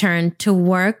your turn to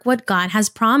work what God has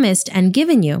promised and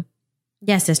given you.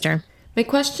 Yes, sister. My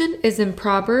question is in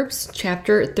Proverbs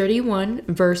chapter 31,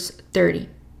 verse 30.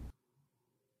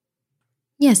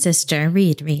 Yes, sister.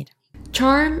 Read.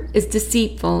 Charm is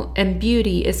deceitful and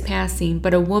beauty is passing,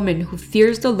 but a woman who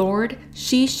fears the Lord,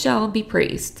 she shall be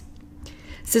praised.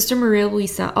 Sister Maria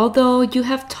Luisa, although you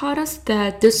have taught us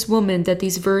that this woman that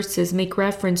these verses make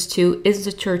reference to is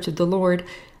the church of the Lord,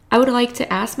 I would like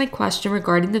to ask my question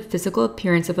regarding the physical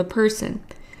appearance of a person.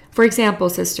 For example,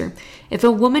 sister, if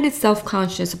a woman is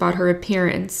self-conscious about her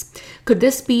appearance, could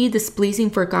this be displeasing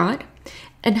for God?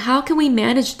 And how can we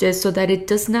manage this so that it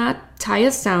does not tie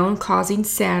us down, causing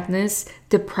sadness,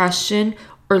 depression,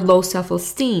 or low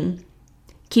self-esteem?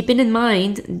 Keeping in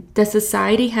mind that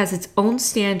society has its own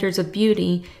standards of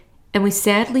beauty, and we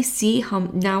sadly see how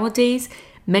nowadays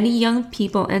many young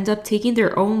people end up taking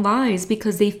their own lives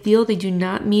because they feel they do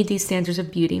not meet these standards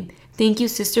of beauty. Thank you,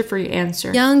 sister, for your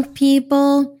answer. Young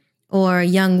people or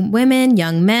young women,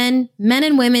 young men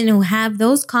and women who have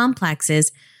those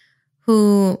complexes,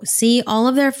 who see all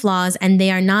of their flaws and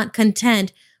they are not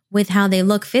content with how they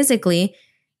look physically,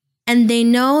 and they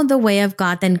know the way of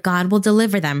God, then God will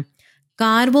deliver them.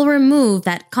 God will remove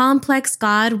that complex.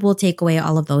 God will take away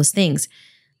all of those things.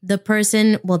 The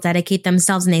person will dedicate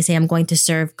themselves and they say, I'm going to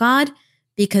serve God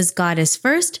because God is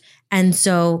first. And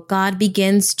so God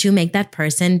begins to make that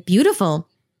person beautiful.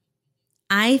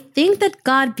 I think that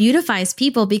God beautifies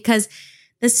people because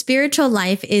the spiritual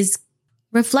life is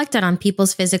reflected on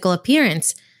people's physical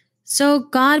appearance. So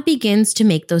God begins to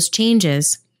make those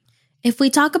changes. If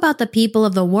we talk about the people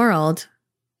of the world,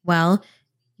 well,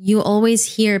 you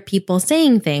always hear people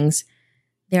saying things.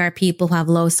 There are people who have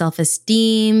low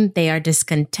self-esteem. They are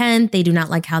discontent. They do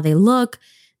not like how they look.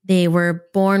 They were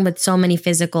born with so many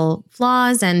physical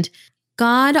flaws. And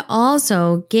God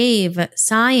also gave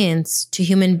science to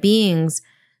human beings,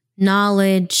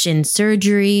 knowledge and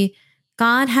surgery.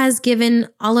 God has given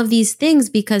all of these things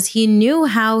because he knew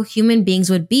how human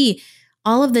beings would be,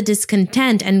 all of the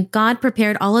discontent. And God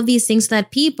prepared all of these things so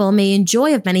that people may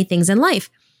enjoy of many things in life.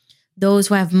 Those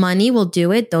who have money will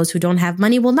do it. Those who don't have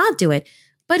money will not do it.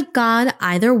 But God,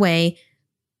 either way,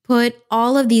 put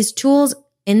all of these tools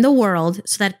in the world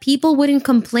so that people wouldn't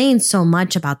complain so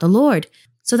much about the Lord,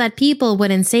 so that people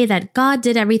wouldn't say that God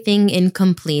did everything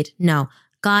incomplete. No,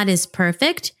 God is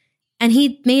perfect and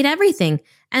he made everything.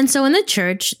 And so in the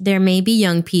church, there may be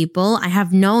young people. I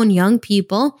have known young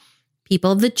people,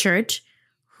 people of the church,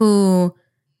 who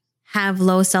have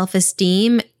low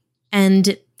self-esteem,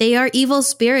 and they are evil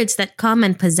spirits that come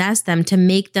and possess them to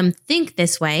make them think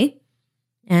this way.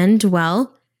 And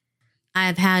well,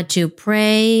 I've had to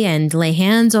pray and lay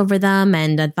hands over them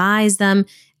and advise them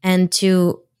and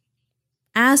to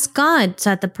ask God so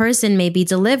that the person may be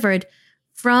delivered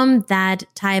from that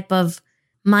type of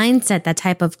mindset, that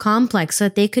type of complex, so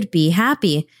that they could be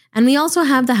happy. And we also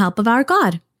have the help of our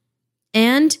God.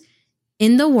 And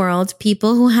in the world,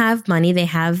 people who have money, they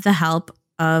have the help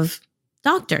of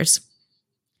doctors.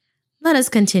 Let us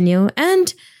continue.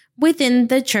 And within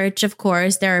the church, of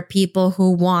course, there are people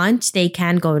who they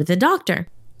can go to the doctor.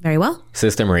 Very well.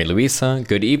 Sister Maria Luisa,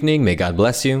 good evening. May God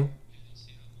bless you.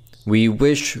 We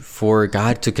wish for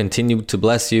God to continue to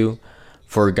bless you,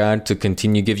 for God to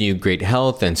continue giving you great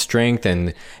health and strength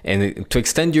and to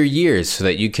extend your years so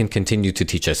that you can continue to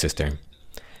teach us, sister.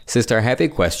 Sister, I have a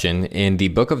question in the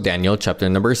book of Daniel, chapter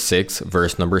number 6,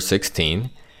 verse number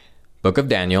 16. Book of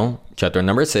Daniel, chapter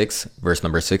number 6, verse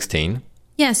number 16.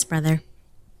 Yes, brother.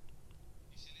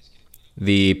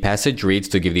 The passage reads,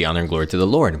 to give the honor and glory to the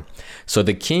Lord. So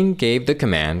the king gave the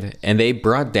command, and they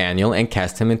brought Daniel and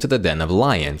cast him into the den of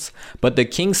lions. But the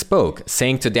king spoke,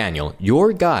 saying to Daniel,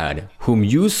 your God, whom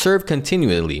you serve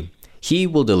continually, he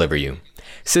will deliver you.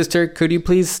 Sister, could you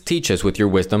please teach us with your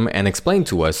wisdom and explain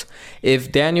to us,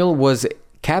 if Daniel was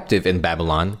captive in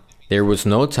Babylon, there was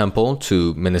no temple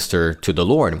to minister to the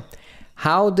Lord.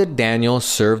 How did Daniel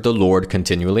serve the Lord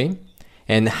continually?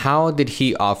 And how did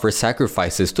he offer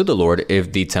sacrifices to the Lord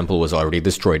if the temple was already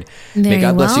destroyed? May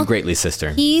God bless you greatly,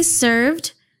 sister. He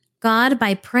served God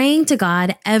by praying to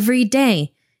God every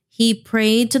day. He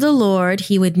prayed to the Lord.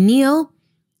 He would kneel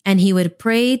and he would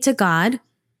pray to God.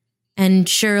 And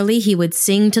surely he would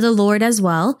sing to the Lord as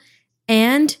well.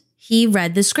 And he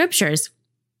read the scriptures.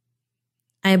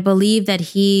 I believe that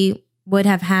he would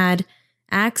have had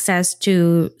access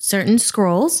to certain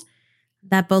scrolls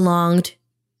that belonged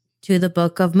to the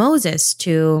book of Moses,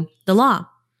 to the law.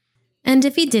 And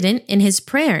if he didn't, in his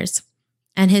prayers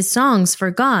and his songs for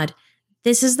God,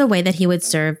 this is the way that he would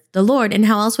serve the Lord. And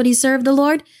how else would he serve the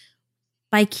Lord?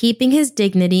 By keeping his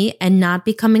dignity and not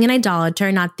becoming an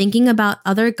idolater, not thinking about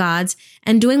other gods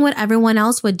and doing what everyone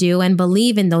else would do and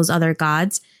believe in those other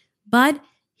gods. But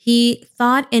he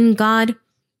thought in God,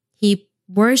 he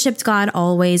worshiped God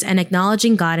always, and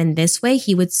acknowledging God in this way,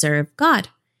 he would serve God.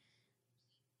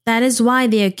 That is why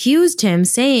they accused him,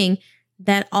 saying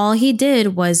that all he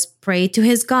did was pray to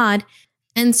his God.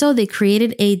 And so they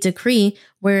created a decree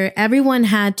where everyone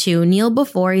had to kneel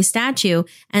before a statue.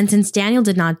 And since Daniel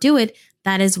did not do it,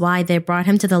 that is why they brought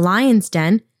him to the lion's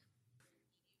den.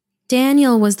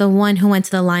 Daniel was the one who went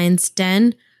to the lion's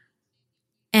den,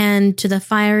 and to the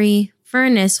fiery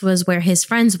furnace was where his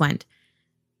friends went.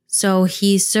 So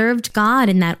he served God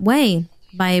in that way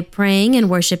by praying and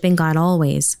worshiping God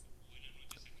always.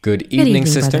 Good evening,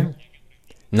 sister. Brother.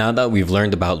 Now that we've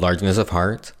learned about largeness of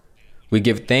heart, we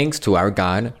give thanks to our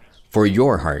God for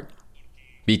your heart.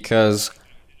 Because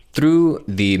through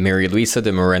the Maria Luisa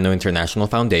de Moreno International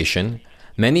Foundation,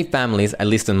 many families, at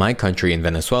least in my country in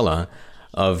Venezuela,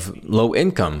 of low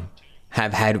income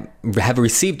have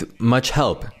received much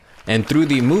help. And through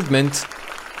the movement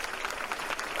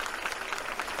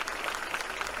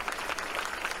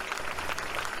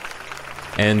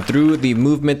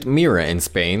Mira in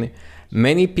Spain,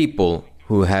 many people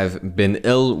who have been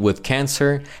ill with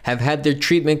cancer have had their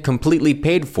treatment completely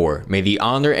paid for. May the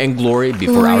honor and glory be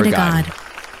for our God.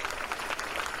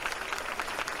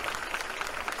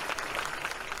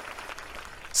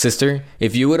 Sister,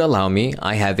 if you would allow me,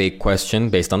 I have a question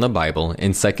based on the Bible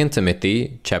in 2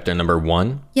 Timothy chapter number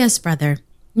 1. Yes, brother.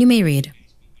 You may read.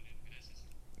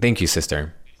 Thank you,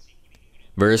 sister.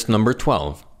 Verse number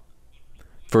 12.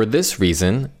 For this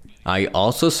reason, I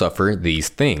also suffer these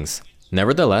things.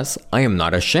 Nevertheless, I am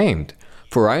not ashamed,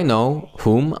 for I know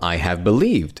whom I have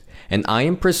believed, and I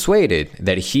am persuaded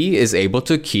that he is able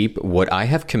to keep what I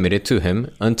have committed to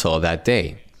him until that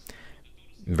day.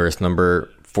 Verse number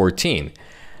 14.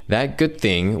 That good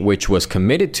thing which was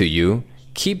committed to you,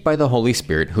 keep by the Holy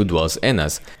Spirit who dwells in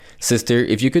us. Sister,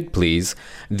 if you could please,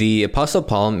 the Apostle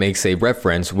Paul makes a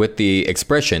reference with the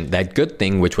expression, that good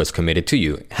thing which was committed to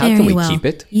you. How can we keep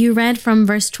it? You read from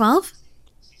verse 12?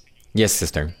 Yes,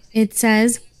 sister. It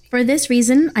says, for this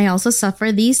reason, I also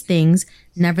suffer these things.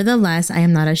 Nevertheless, I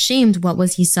am not ashamed. What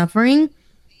was he suffering?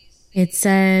 It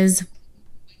says,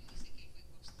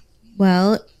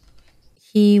 well,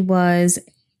 he was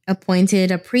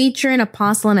appointed a preacher, an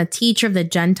apostle, and a teacher of the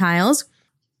Gentiles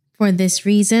For this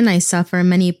reason, I suffer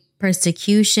many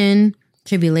persecution,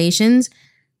 tribulations.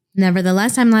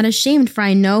 Nevertheless, I'm not ashamed, for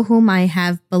I know whom I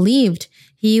have believed.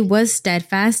 He was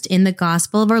steadfast in the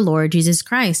gospel of our Lord Jesus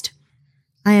Christ.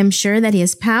 I am sure that he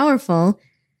is powerful,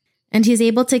 and he is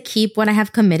able to keep what I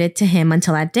have committed to him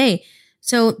until that day.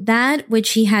 So that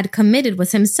which he had committed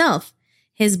was himself,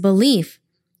 his belief.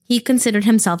 He considered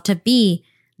himself to be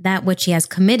that which he has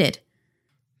committed,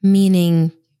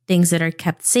 meaning things that are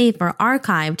kept safe or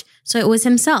archived. So it was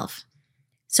himself.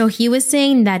 So he was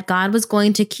saying that God was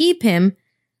going to keep him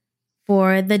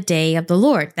for the day of the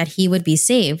Lord, that he would be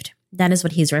saved. That is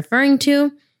what he's referring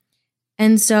to.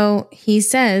 And so he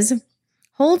says,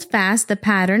 hold fast the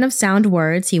pattern of sound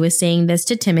words. He was saying this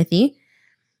to Timothy,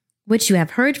 which you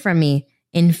have heard from me,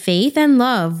 in faith and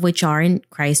love, which are in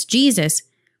Christ Jesus.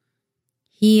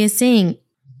 He is saying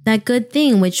that good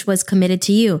thing which was committed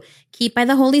to you, keep by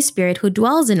the Holy Spirit who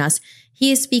dwells in us.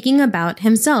 He is speaking about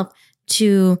himself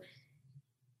to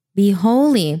be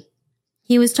holy.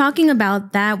 He was talking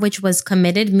about that which was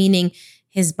committed, meaning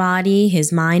his body,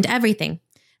 his mind, everything.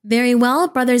 Very well,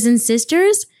 brothers and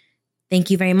sisters. Thank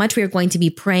you very much. We are going to be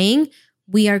praying.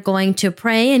 We are going to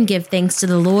pray and give thanks to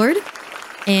the Lord.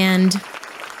 And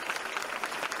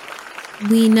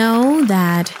we know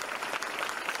that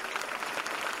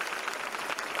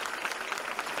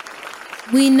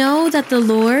the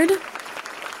Lord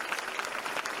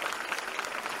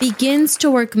begins to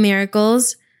work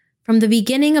miracles from the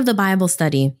beginning of the Bible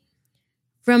study.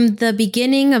 From the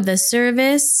beginning of the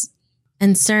service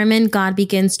and sermon, God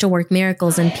begins to work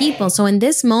miracles in people. So in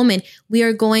this moment, we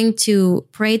are going to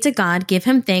pray to God, give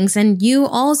him thanks, and you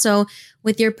also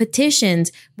with your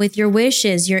petitions, with your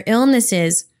wishes, your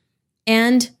illnesses,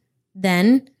 and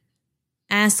then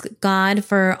ask God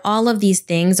for all of these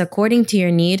things according to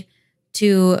your need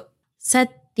to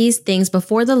set these things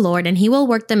before the Lord, and he will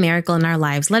work the miracle in our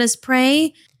lives. Let us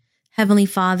pray. Heavenly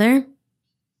Father,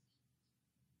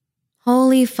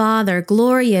 Holy Father,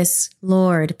 glorious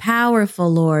Lord,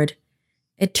 powerful Lord,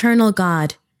 eternal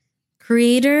God,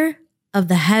 creator of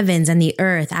the heavens and the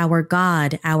earth, our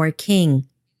God, our King.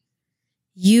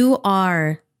 You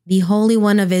are the Holy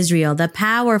One of Israel, the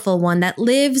powerful one that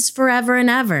lives forever and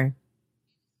ever.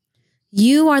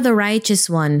 You are the righteous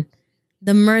one,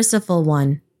 the merciful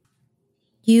one.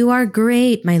 You are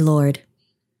great, my Lord.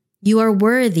 You are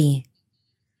worthy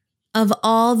of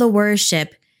all the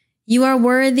worship. You are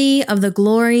worthy of the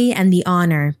glory and the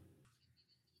honor,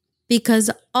 because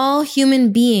all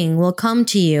human beings will come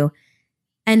to you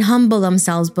and humble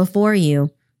themselves before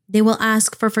you. They will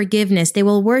ask for forgiveness. They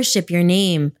will worship your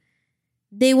name.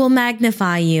 They will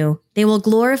magnify you. They will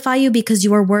glorify you because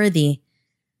you are worthy.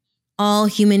 All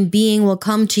human beings will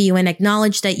come to you and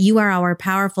acknowledge that you are our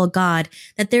powerful God,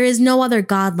 that there is no other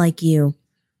God like you.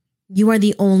 You are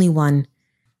the only one.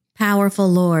 Powerful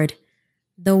Lord,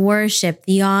 the worship,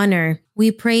 the honor,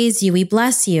 we praise you, we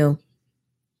bless you.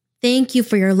 Thank you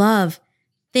for your love.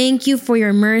 Thank you for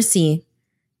your mercy.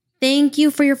 Thank you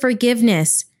for your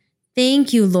forgiveness.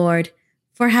 Thank you, Lord,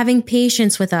 for having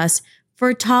patience with us,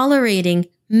 for tolerating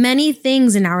many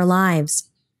things in our lives.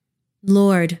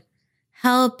 Lord,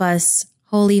 help us,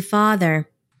 Holy Father.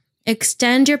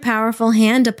 Extend your powerful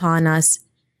hand upon us.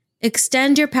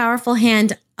 Extend your powerful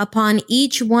hand upon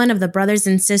each one of the brothers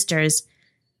and sisters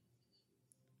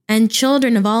and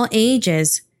children of all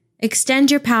ages. Extend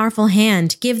your powerful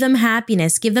hand. Give them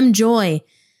happiness. Give them joy.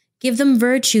 Give them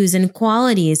virtues and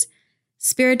qualities,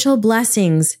 spiritual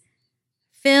blessings.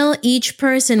 Fill each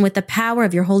person with the power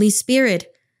of your Holy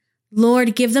Spirit.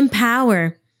 Lord, give them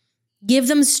power. Give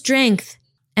them strength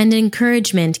and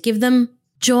encouragement. Give them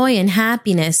joy and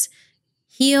happiness.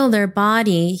 Heal their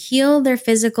body. Heal their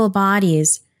physical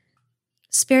bodies.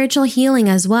 Spiritual healing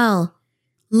as well.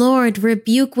 Lord,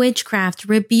 rebuke witchcraft,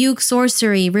 rebuke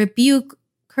sorcery, rebuke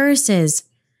curses,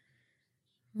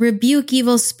 rebuke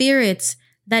evil spirits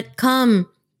that come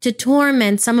to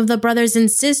torment some of the brothers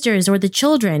and sisters or the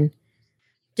children.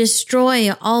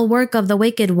 Destroy all work of the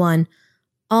wicked one,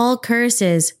 all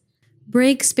curses,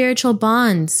 break spiritual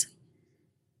bonds.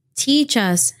 Teach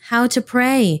us how to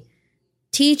pray.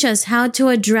 Teach us how to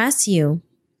address you,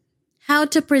 how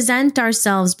to present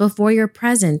ourselves before your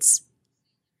presence.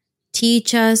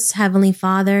 Teach us, Heavenly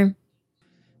Father.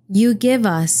 You give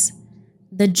us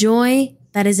the joy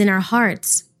that is in our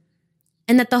hearts,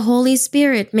 and that the Holy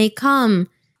Spirit may come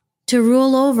to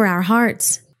rule over our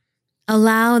hearts.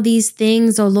 Allow these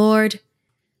things, O Lord.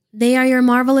 They are your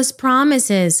marvelous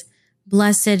promises.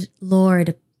 Blessed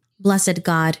Lord, blessed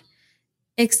God.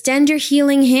 Extend your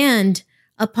healing hand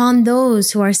upon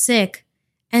those who are sick.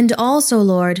 And also,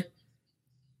 Lord,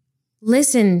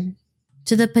 listen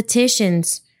to the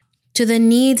petitions, to the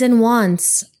needs and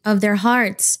wants of their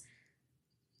hearts.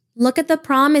 Look at the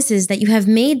promises that you have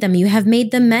made them. You have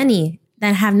made them many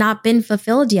that have not been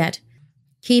fulfilled yet,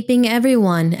 keeping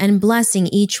everyone and blessing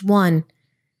each one,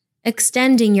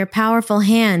 extending your powerful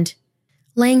hand,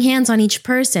 laying hands on each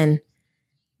person,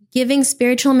 giving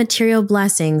spiritual material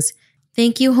blessings.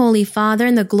 Thank you, Holy Father,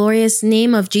 in the glorious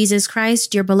name of Jesus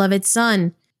Christ, your beloved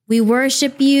Son. We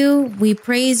worship you, we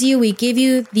praise you, we give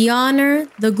you the honor,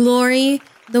 the glory,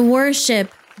 the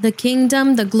worship, the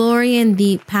kingdom, the glory, and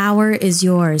the power is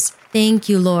yours. Thank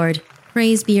you, Lord.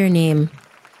 Praise be your name.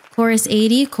 Chorus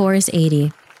 80, Chorus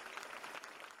 80.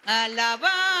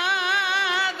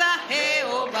 Alabad a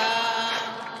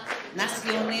Jehová,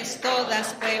 naciones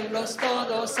todas, pueblos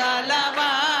todos,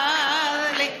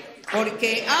 alabadle,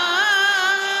 porque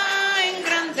ha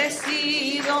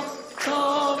engrandecido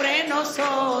sobre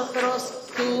nosotros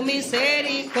tu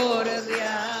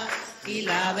misericordia y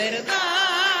la verdad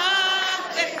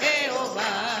de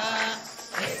Jehová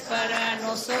es para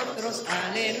nosotros,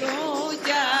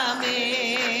 aleluya,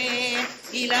 amén,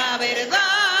 y la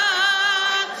verdad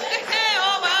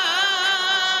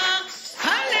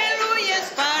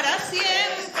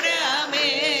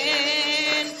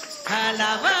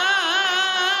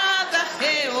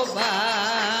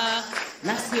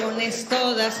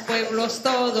todas, pueblos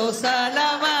todos,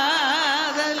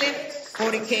 alabadle,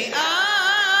 porque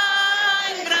ha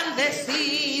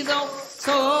engrandecido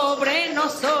sobre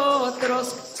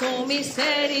nosotros su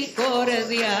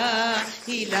misericordia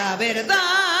y la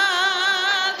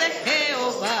verdad de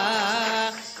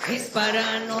Jehová es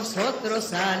para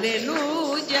nosotros,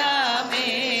 aleluya,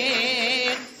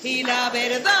 amén, y la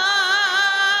verdad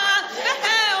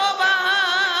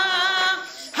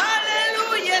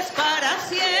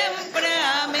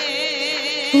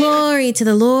Glory to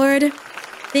the Lord.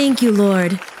 Thank you,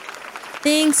 Lord.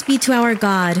 Thanks be to our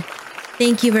God.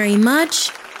 Thank you very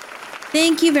much.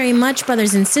 Thank you very much,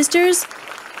 brothers and sisters.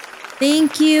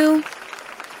 Thank you.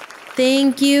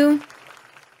 Thank you.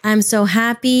 I'm so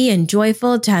happy and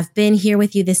joyful to have been here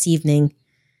with you this evening.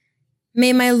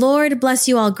 May my Lord bless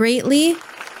you all greatly.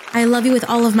 I love you with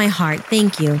all of my heart.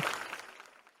 Thank you.